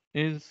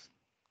is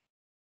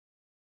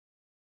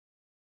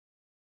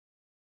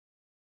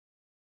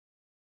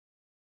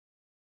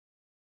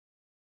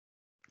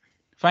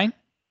fine,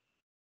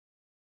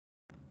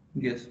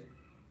 Yes,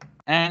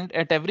 and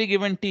at every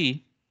given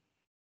t,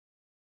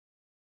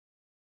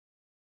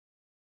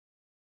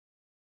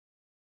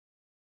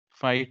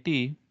 phi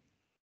t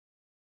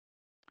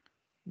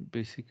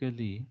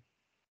basically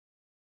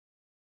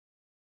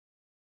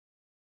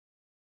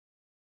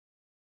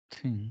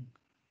thing.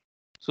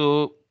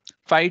 So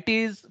phi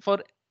t is for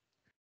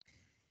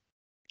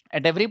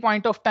at every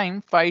point of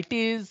time, phi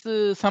t is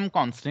some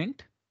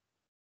constant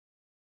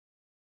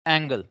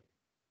angle.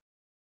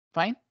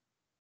 Fine.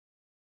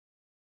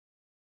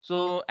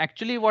 So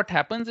actually what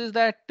happens is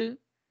that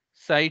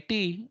psi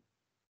t,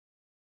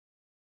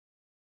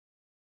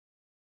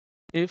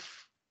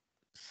 if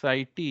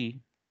psi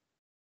t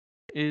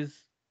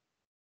is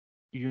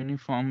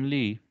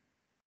uniformly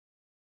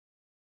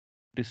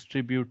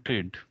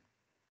distributed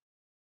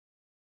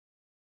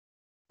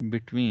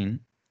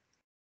between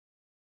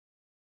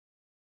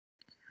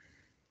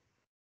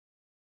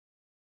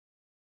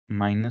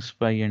minus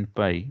pi and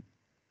pi,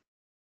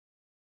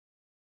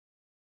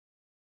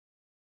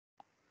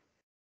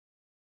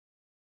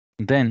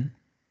 then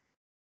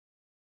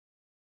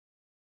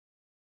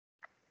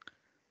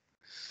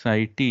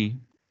psi t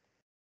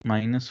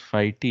minus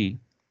phi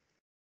t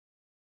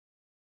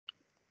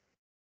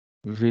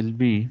will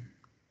be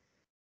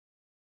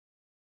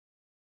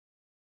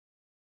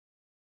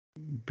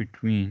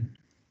between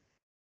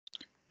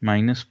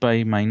minus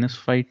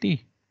phi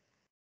t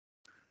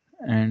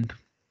and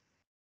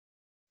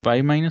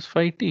pi minus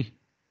phi t,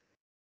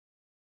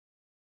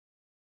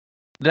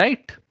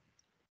 right?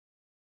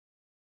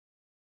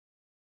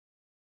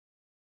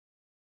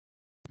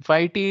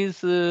 Phi t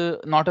is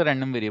not a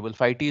random variable.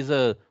 Phi t is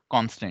a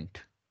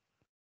constant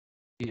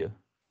here.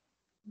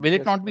 Will it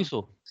Yes, not be sir.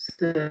 so?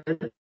 Sir,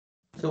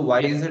 so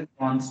why Yeah. is it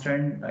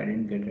constant? I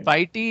didn't get it.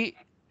 Phi t.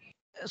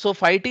 So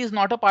phi t is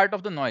not a part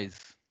of the noise.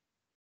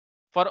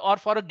 For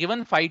a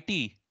given phi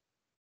t,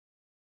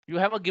 you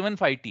have a given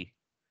phi t.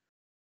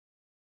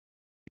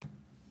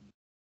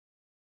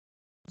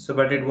 So,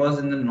 but it was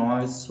in the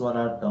noise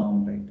wala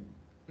term, right?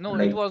 No,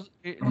 Like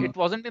it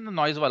wasn't in the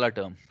noise wala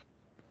term.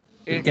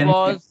 it It can be.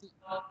 was.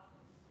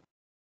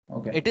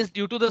 Okay. It is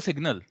due to the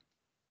signal.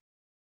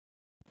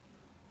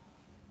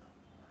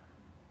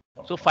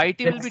 So phi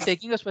t will be Let's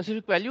taking a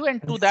specific value,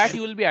 and to that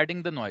you will be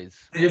adding the noise.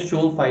 just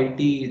show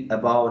 5T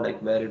above,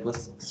 like where it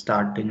was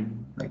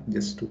starting, like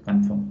just to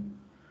confirm.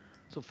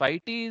 So phi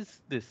t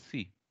is this.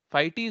 See,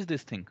 phi t is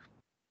this thing.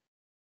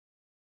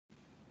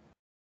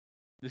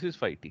 This is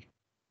phi t.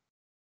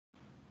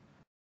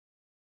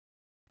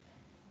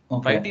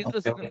 Phi Okay, t is the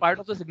okay, signal part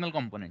of the signal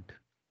component.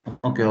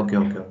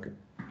 okay.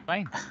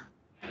 Fine.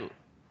 So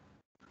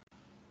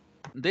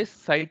this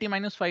psi t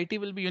minus phi t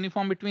will be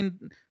uniform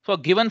between for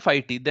given phi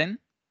t. Then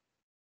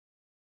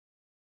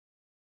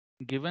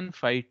given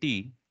phi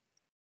t,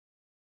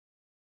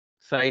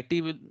 psi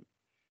t will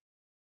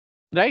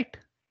right.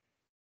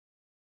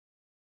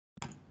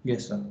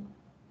 Yes, sir.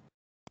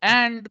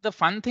 And the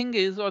fun thing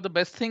is, or the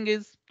best thing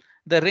is,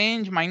 the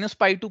range minus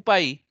pi to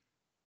pi.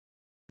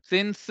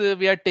 Since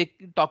we are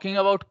talking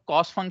about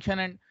cos function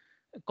and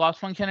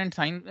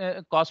sine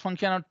cos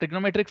function or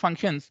trigonometric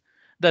functions,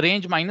 the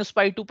range minus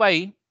pi to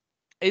pi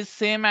is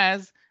same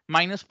as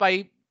minus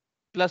pi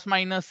plus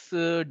minus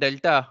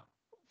delta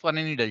for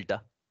any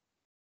delta,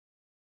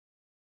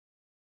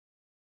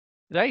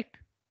 right?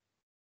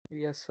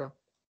 Yes, sir.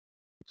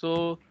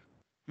 So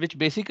which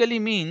basically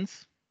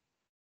means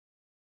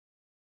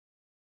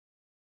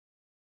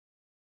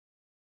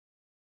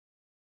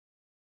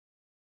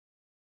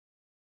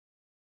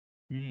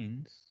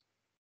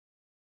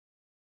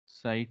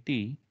psi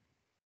t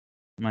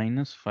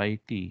minus phi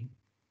t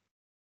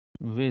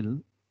will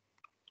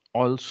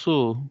also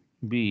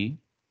be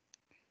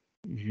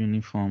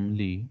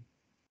uniformly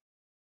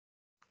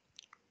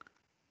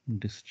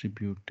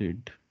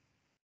distributed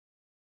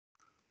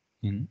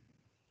in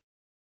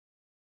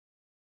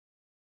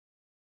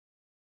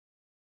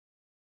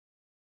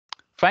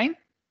fine.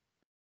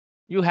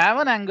 You have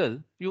an angle,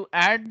 you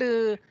add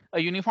a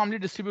uniformly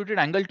distributed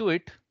angle to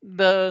it,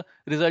 the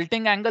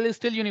resulting angle is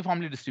still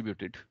uniformly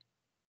distributed.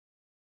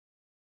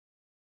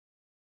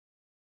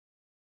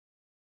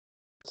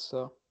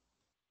 So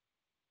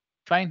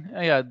Fine.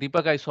 Yeah,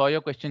 Deepak, I saw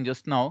your question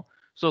just now.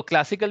 So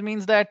classical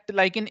means that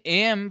like in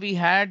AM we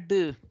had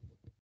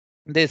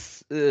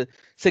this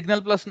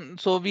signal plus,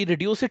 so we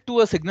reduce it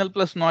to a signal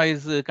plus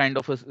noise kind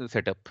of a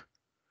setup.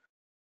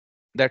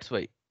 That's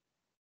why.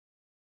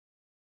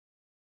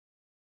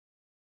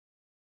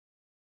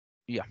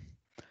 Yeah.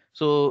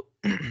 So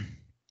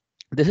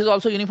this is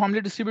also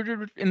uniformly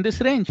distributed in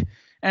this range,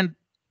 and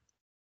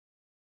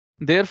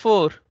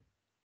therefore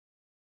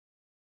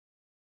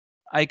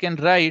I can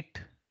write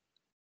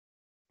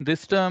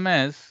this term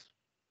as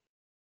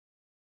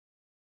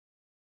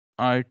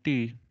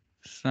RT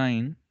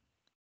sine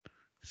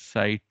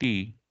psi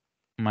t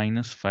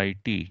minus phi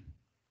t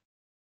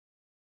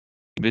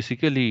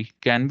basically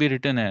can be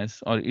written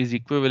as or is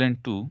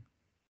equivalent to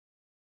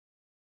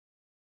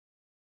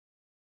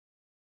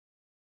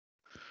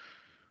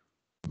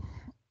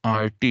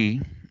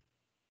RT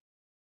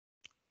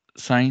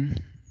sine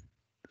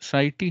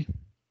psi t.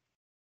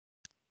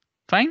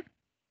 Fine.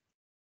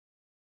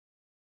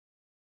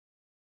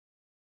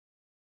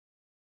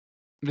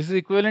 This is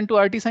equivalent to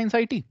RT sine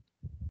psi t.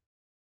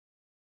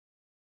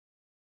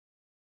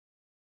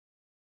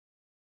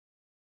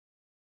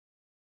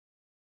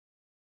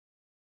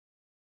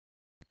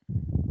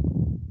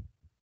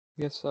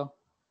 yes, sir.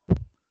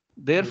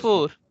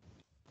 Therefore,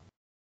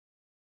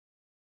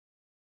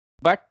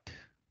 but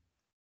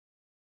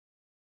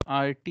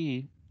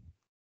RT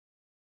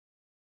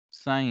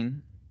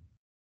sine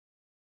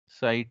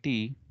psi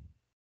t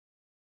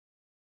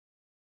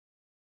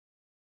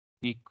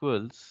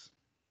equals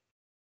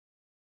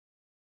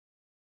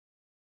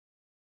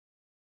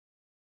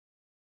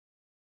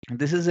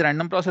this is a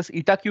random process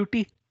eta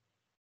qt.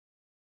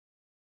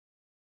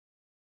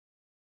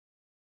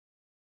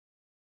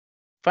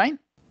 Fine.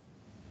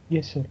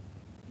 Yes, sir.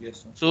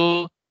 Yes, sir.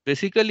 So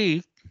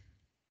basically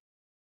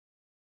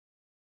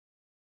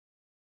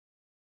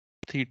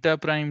theta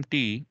prime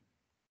t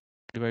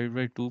divided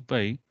by 2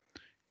 pi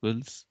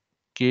equals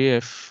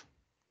kf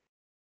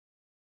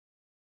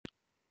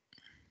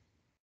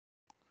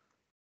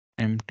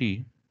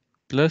mt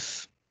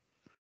plus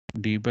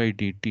d by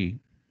dt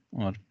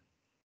or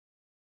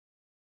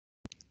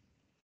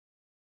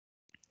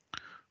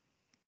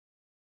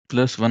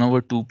plus 1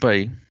 over 2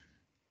 pi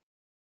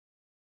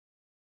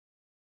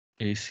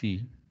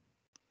AC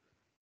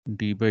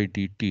d by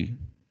dt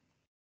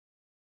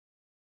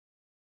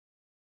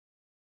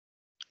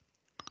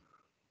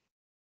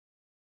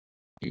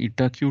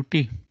eta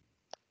qt.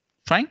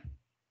 Fine.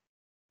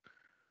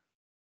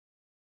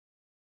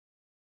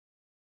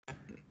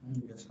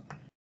 Yes, sir.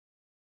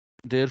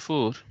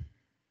 Therefore,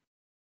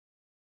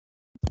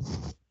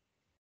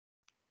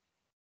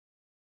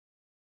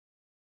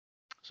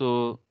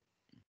 so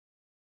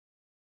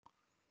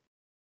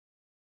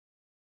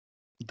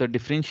the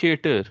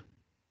differentiator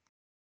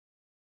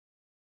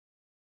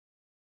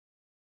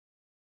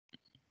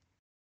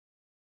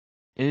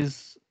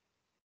is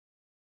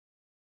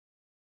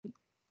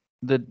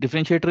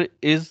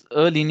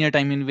a linear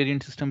time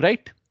invariant system,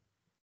 right?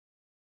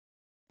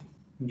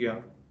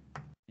 Yeah.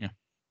 Yeah.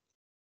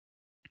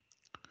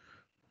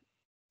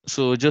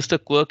 So just a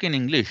quirk in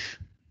English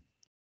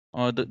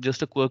or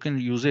just a quirk in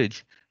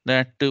usage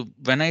that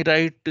when I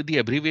write the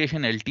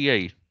abbreviation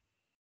LTI,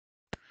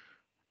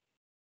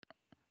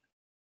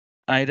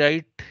 I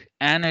write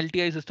an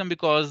LTI system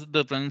because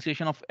the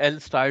pronunciation of L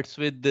starts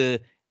with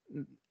the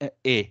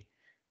A,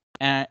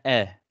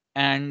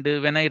 and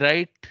when I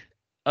write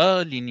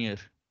a linear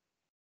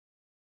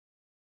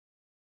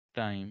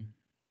time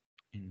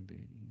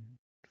invariant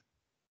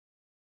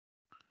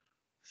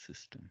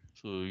system,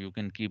 so you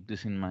can keep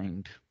this in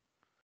mind.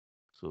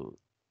 So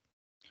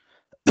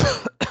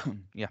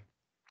yeah.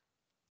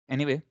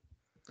 Anyway,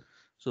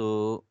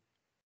 so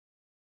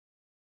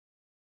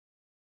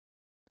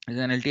is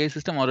an LTI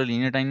system or a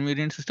linear time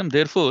invariant system.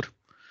 Therefore,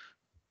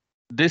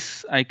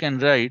 this I can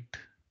write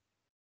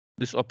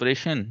this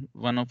operation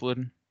 1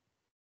 upon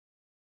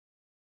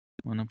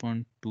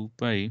 2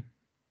 pi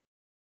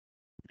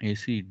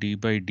AC d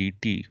by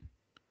dt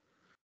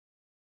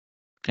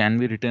can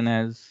be written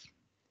as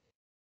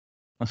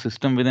a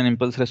system with an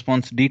impulse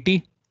response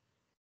dt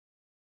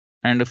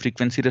and a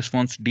frequency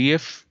response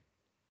df,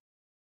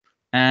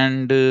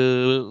 and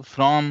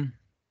from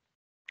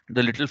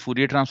the little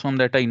Fourier transform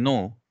that I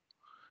know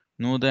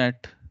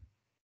that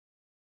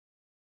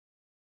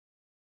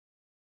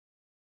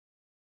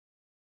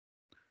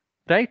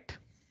right.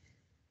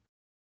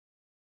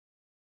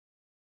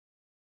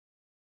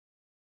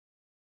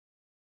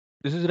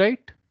 This is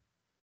right,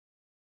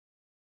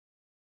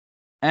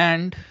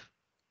 and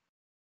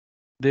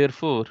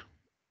therefore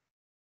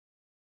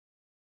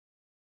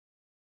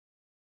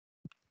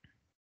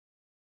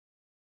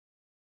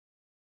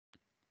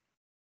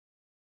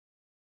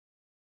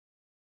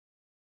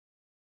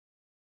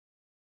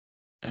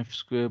f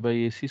square by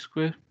ac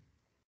square,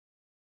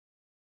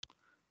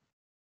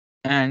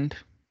 and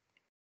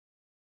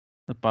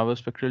the power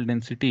spectral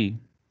density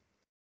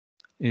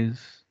is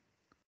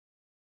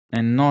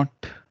n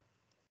naught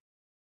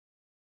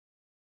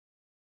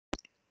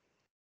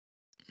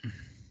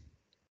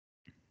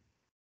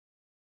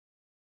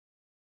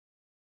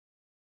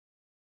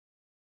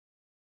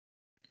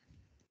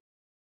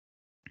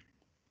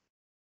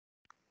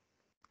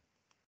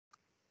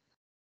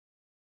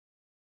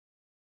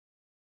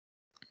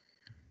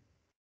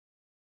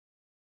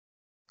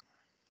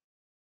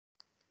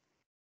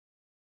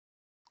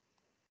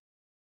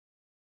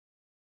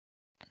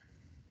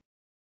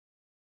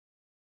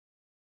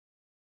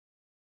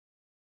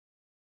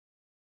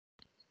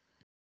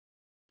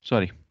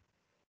sorry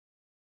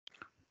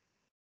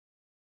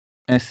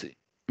s.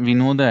 We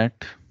know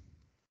that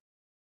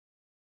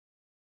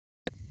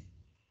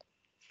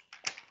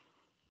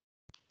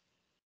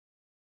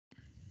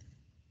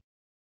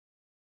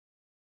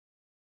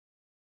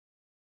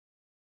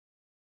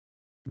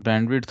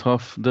bandwidth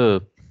of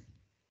the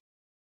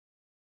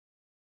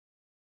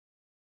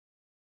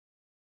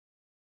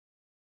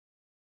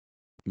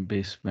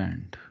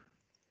baseband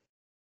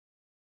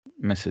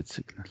message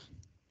signal.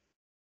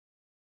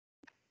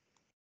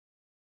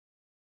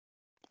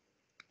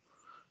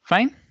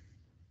 Fine.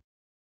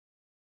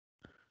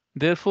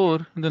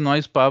 Therefore, the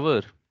noise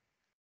power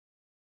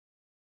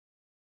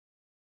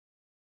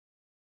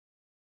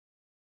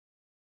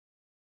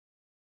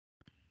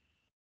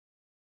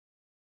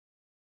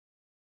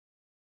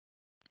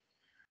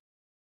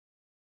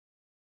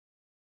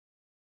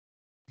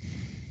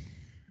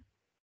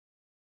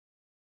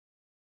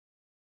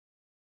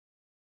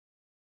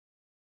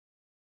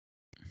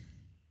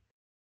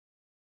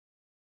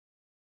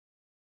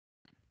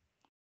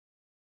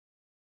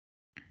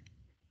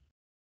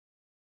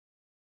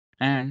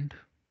and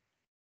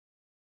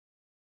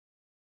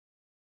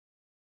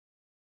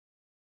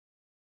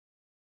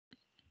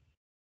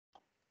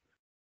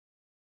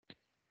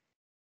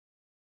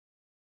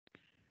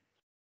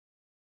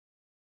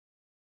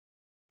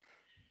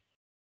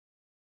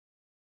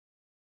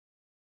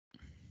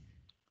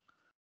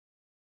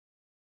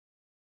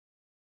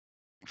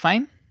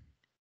fine.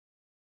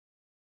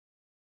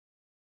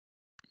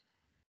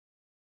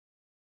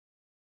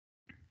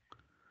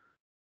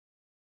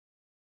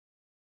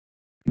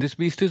 This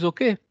beast is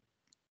okay.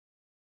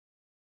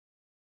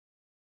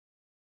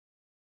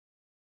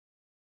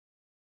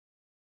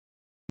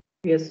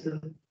 Yes, sir.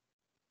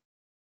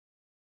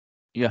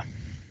 Yeah.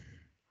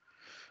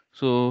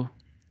 So,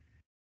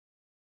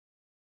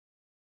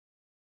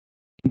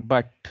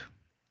 but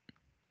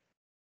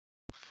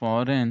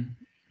for an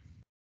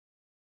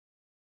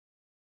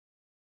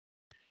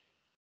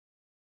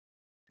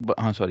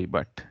sorry,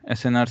 but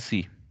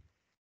SNRC,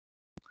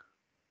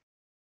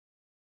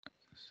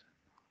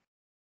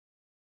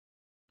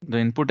 the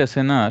input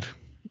SNR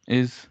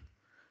is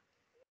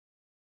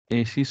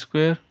AC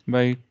square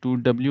by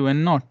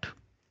 2WN naught.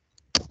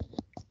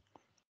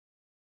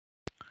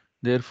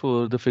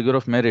 Therefore, the figure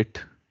of merit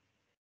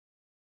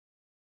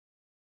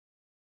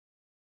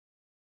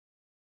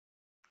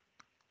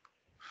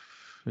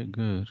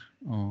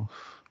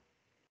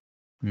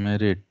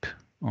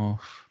of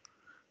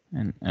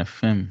an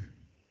FM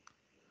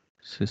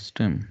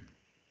system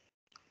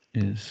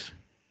is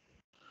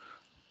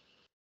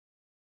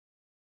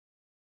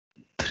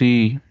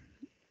 3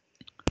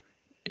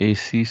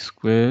 AC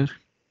square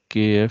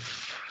KF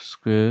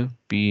square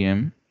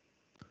PM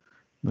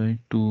by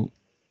 2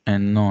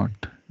 N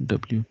naught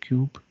W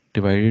cube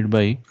divided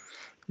by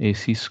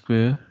AC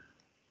square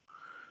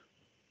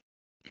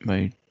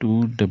by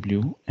 2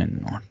 W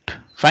N naught.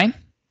 Fine.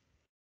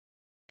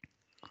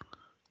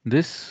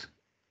 This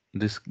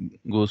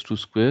goes to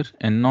square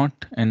N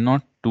naught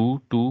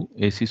 2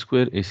 AC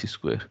square AC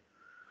square.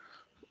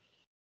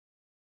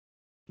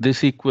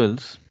 This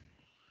equals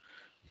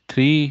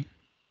 3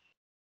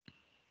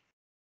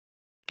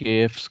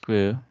 KF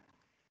square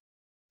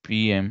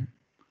PM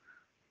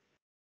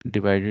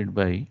divided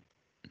by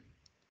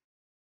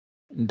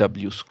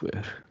W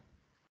square.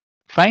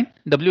 Fine.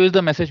 W is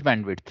the message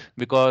bandwidth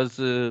because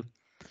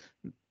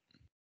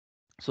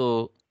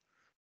so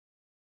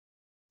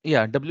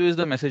yeah, W is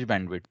the message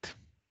bandwidth.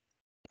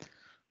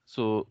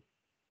 So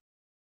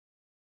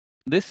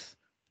this,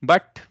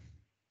 but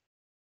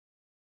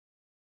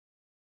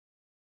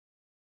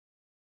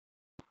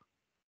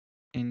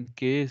In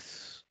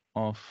case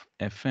of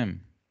FM,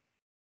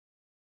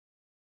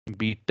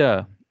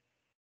 beta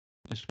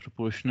is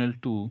proportional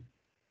to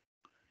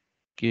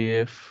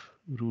kf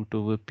root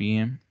over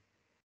pm.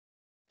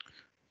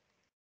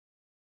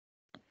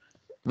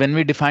 When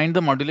we defined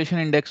the modulation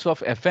index of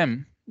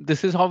FM,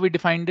 this is how we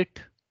defined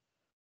it,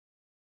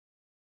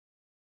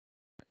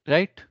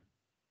 right?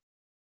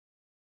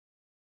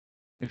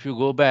 If you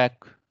go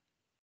back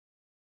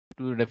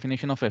to the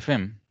definition of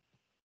FM,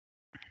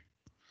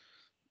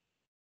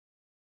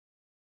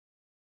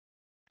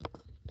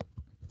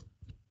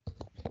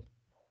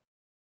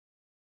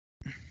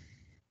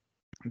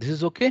 this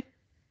is okay.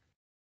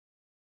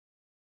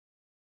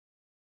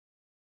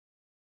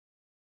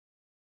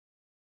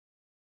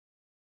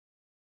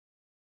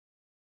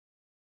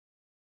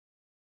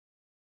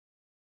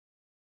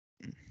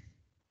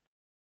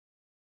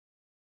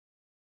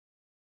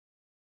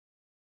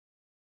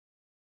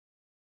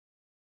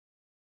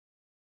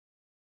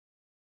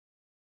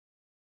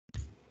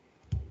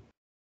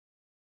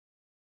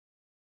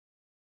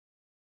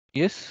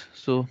 Yes,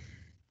 so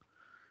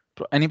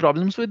any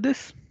problems with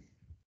this?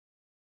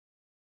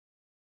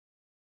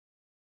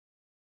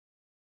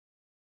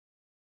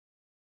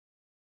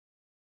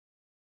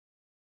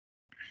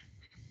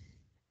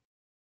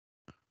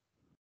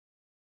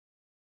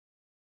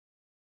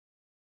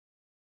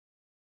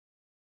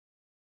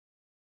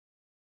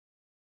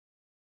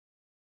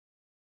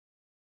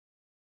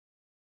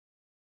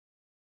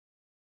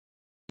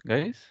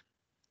 Guys?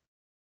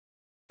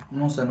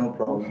 No, sir, no No,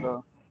 problem.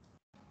 sir.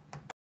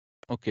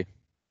 Okay,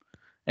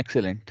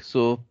 excellent.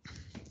 So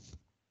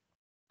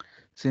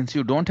since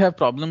you don't have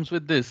problems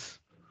with this,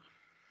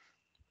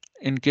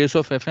 in case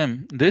of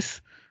FM, this,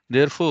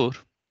 therefore,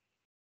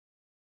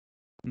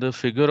 the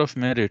figure of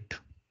merit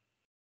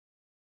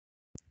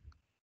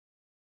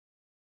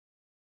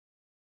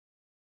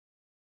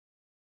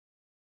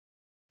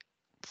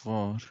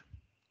for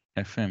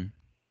FM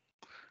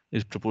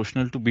is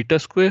proportional to beta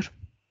square.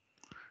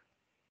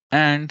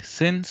 And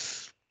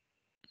since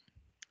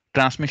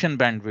transmission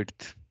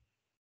bandwidth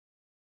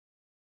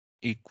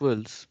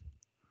equals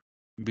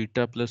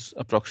beta plus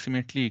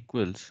approximately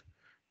equals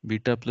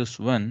beta plus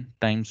 1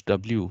 times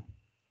W,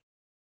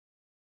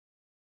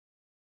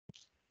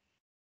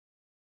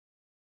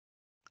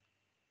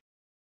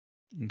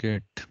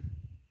 get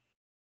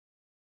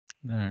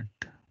that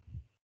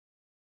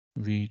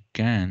we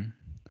can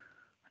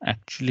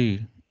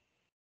actually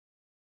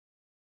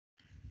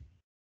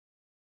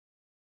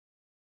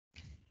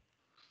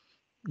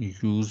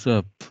use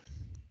up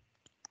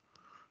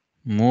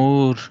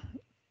more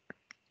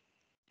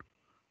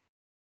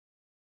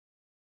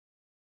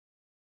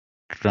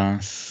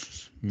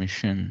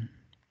transmission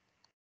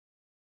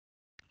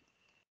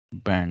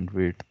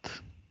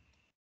bandwidth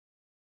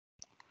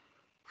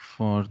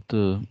for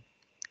the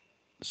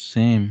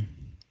same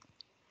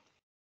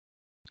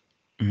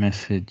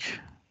message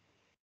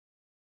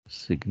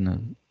signal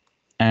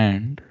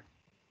and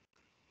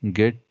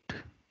get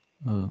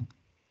a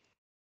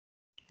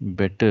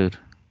better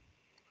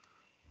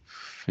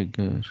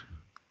figure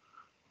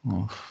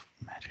of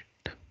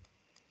merit.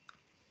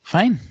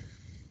 Fine.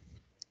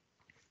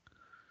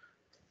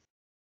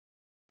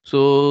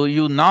 So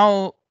you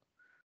now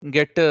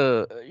get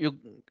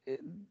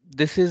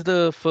this is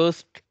the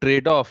first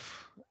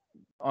trade-off,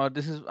 or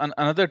this is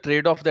another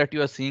trade-off that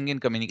you are seeing in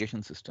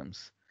communication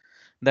systems,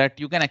 that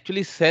you can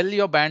actually sell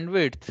your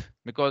bandwidth,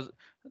 because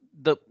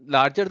the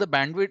larger the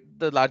bandwidth,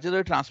 the larger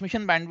the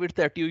transmission bandwidth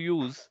that you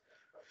use,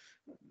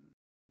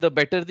 the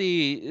better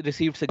the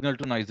received signal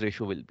to noise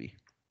ratio will be.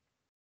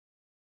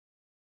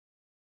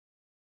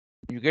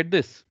 You get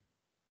this?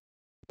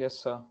 Yes,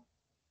 sir.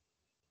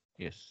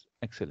 Yes,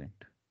 excellent.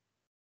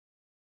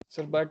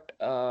 Sir, but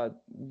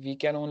we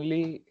can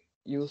only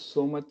use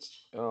so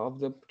much of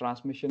the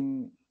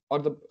transmission or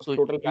the So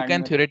total you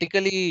can bandwidth.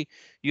 theoretically,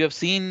 you have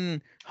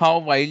seen how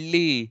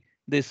wildly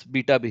this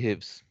beta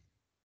behaves,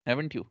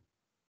 haven't you?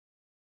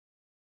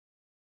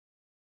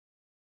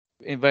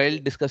 While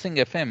discussing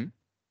FM,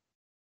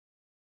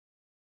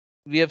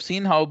 we have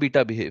seen how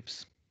beta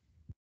behaves,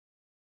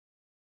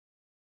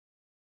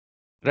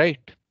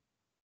 right?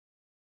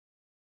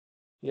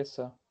 Yes,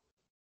 sir.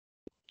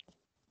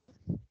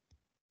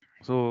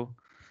 So,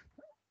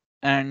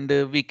 and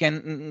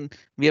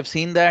we have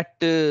seen that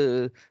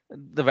the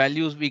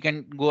values, we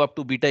can go up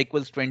to beta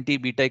equals 20,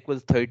 beta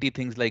equals 30,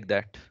 things like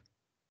that.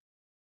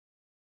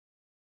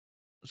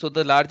 So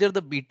the larger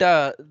the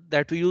beta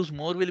that we use,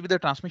 more will be the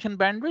transmission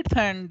bandwidth,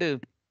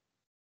 and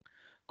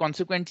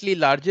consequently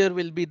larger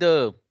will be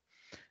the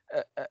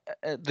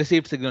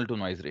received signal to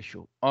noise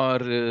ratio, or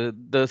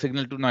the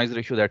signal to noise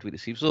ratio that we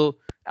receive. So,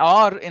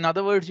 or in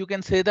other words, you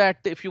can say that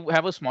if you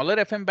have a smaller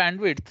FM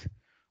bandwidth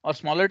or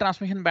smaller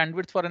transmission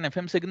bandwidth for an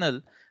FM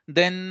signal,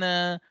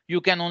 then you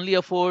can only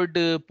afford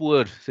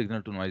poor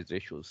signal to noise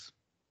ratios.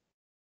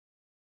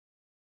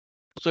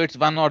 So it's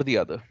one or the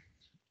other.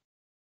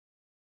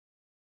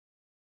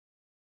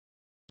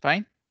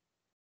 Fine.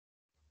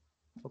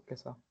 Okay,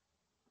 sir.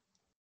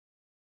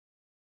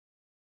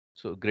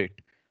 So great.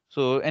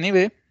 So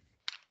anyway,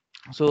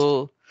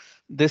 so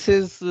this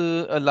is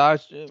a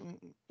large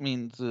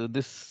means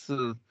this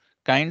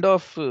kind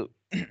of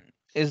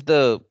is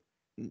the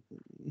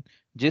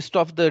gist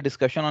of the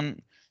discussion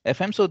on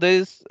FM. So there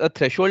is a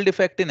threshold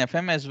effect in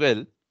FM as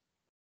well.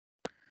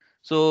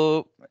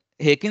 So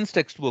Hakin's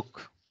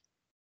textbook,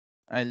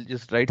 I'll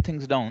just write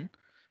things down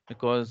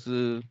because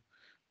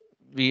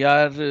we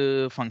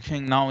are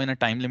functioning now in a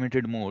time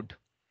limited mode.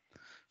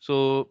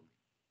 So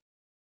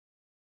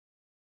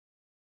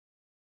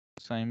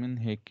Simon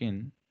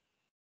Hakin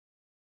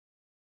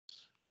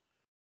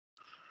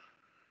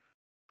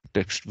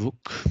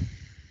textbook,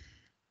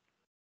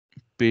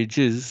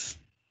 pages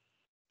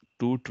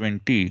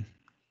 220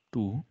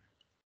 to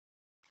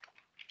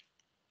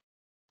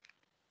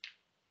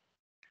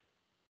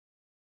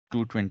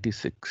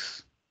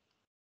 226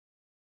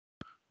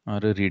 are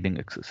a reading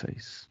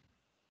exercise.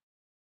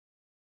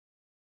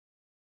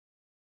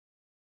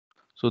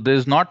 So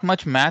there's not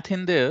much math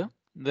in there.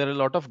 There are a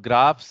lot of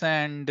graphs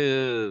and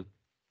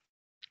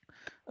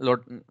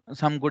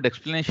some good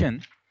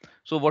explanation.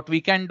 So what we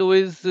can do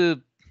is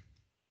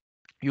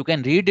you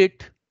can read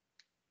it.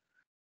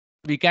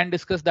 We can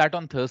discuss that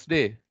on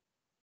Thursday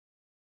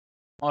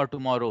or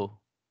tomorrow.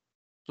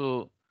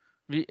 So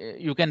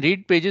you can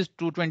read pages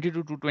 220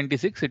 to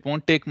 226. It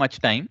won't take much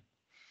time,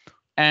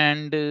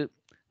 and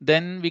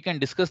then we can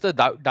discuss the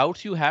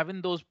doubts you have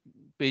in those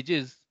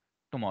pages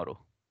tomorrow,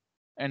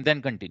 and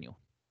then continue.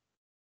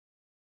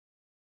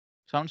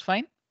 Sounds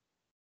fine?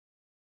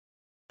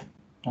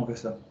 Okay,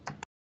 sir.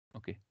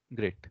 Okay,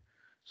 great.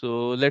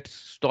 So let's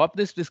stop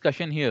this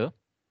discussion here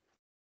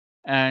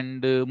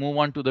and move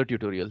on to the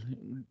tutorial.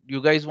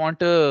 You guys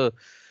want a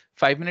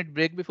 5-minute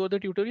break before the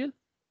tutorial?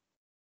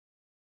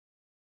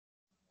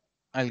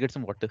 I'll get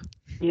some water.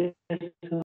 Yes, sir.